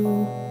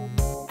do.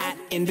 At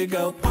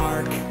Indigo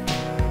Park,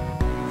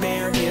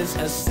 there is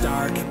a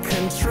stark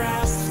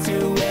contrast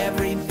to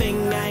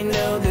everything I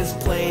know this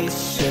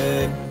place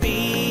should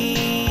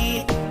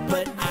be.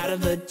 But out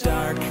of the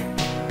dark,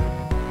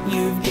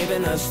 you've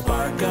given a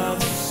spark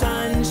of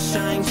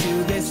sunshine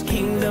to this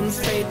kingdom's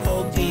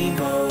faithful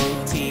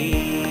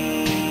devotee.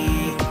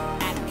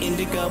 At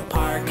Indigo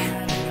Park,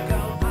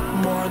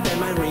 more than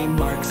my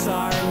remarks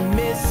are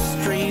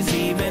mysteries.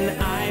 Even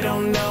I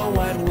don't know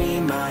what we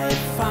might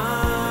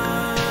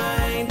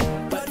find.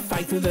 But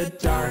fight through the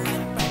dark,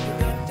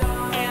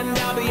 and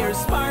I'll be your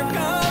spark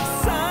of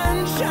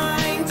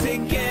sunshine to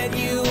get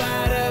you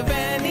out of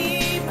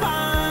any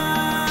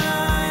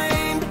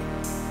bind.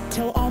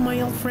 Till all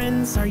my old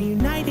friends are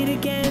united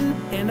again,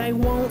 and I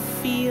won't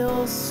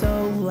feel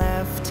so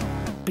left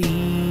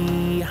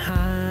behind.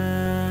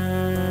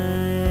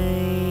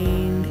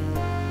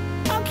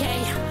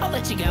 Okay, I'll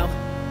let you go.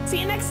 See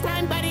you next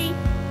time, buddy.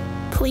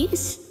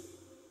 Please?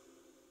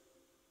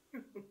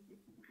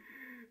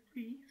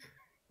 Please.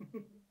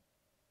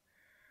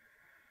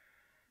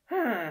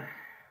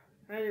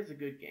 That is a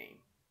good game.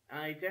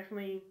 I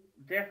definitely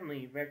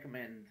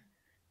recommend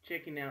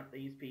checking out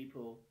these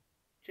people.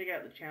 Check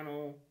out the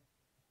channel.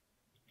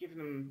 Give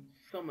them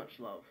so much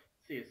love.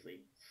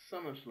 Seriously,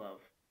 so much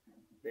love.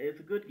 It's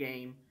a good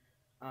game.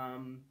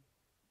 And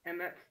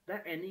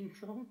that ending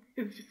song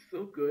is just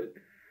so good.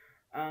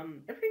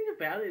 Everything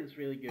about it is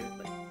really good.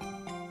 Like,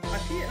 I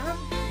have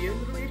a few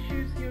little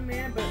issues here and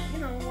there, but you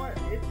know what?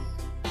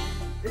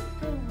 It's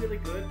still really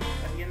good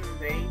at the end of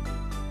the day.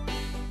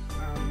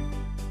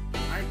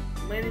 I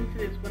went into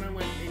this when I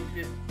went into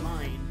this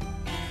blind.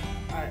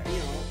 I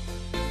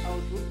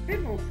was a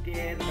bit more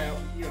scared about,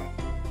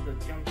 the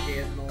jump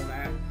scares and all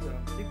that, so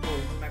people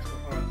mess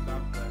with horror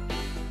stuff, but,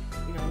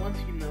 once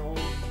you know,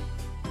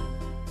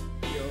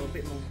 you're a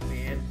bit more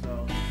scared,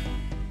 so,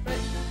 but,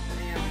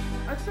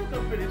 I still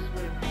go for this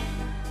with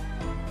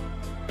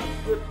a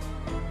good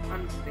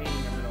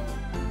understanding of it all.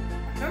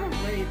 I kind of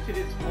went into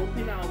this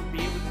hoping I'll be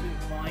able to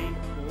find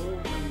all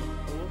of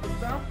the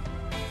stuff,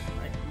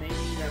 like,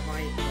 maybe that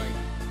might, like,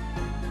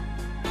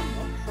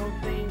 unlock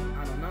something,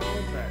 I don't know,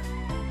 but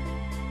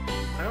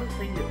I don't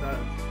think it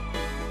does.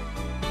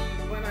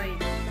 When I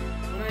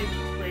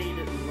played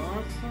it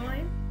last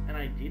time, and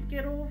I did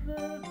get all of the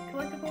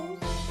collectibles,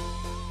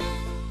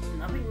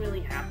 nothing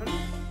really happened.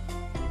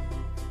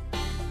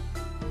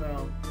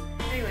 So,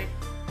 anyway,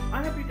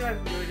 I hope you guys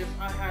enjoyed this.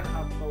 I had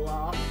a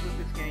blast with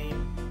this game.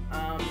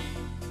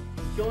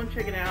 Go and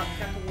check it out.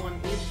 Chapter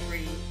 1 is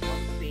free on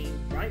Steam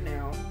right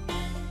now.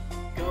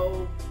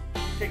 Go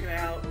check it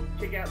out.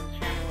 Check out the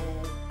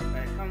channel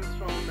that it comes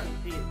from, the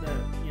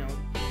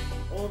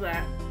all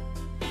that.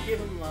 Give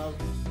them love.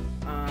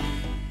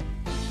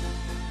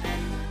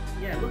 And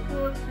yeah, look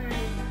forward to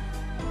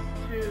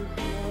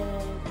some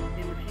more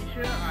in the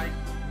future. I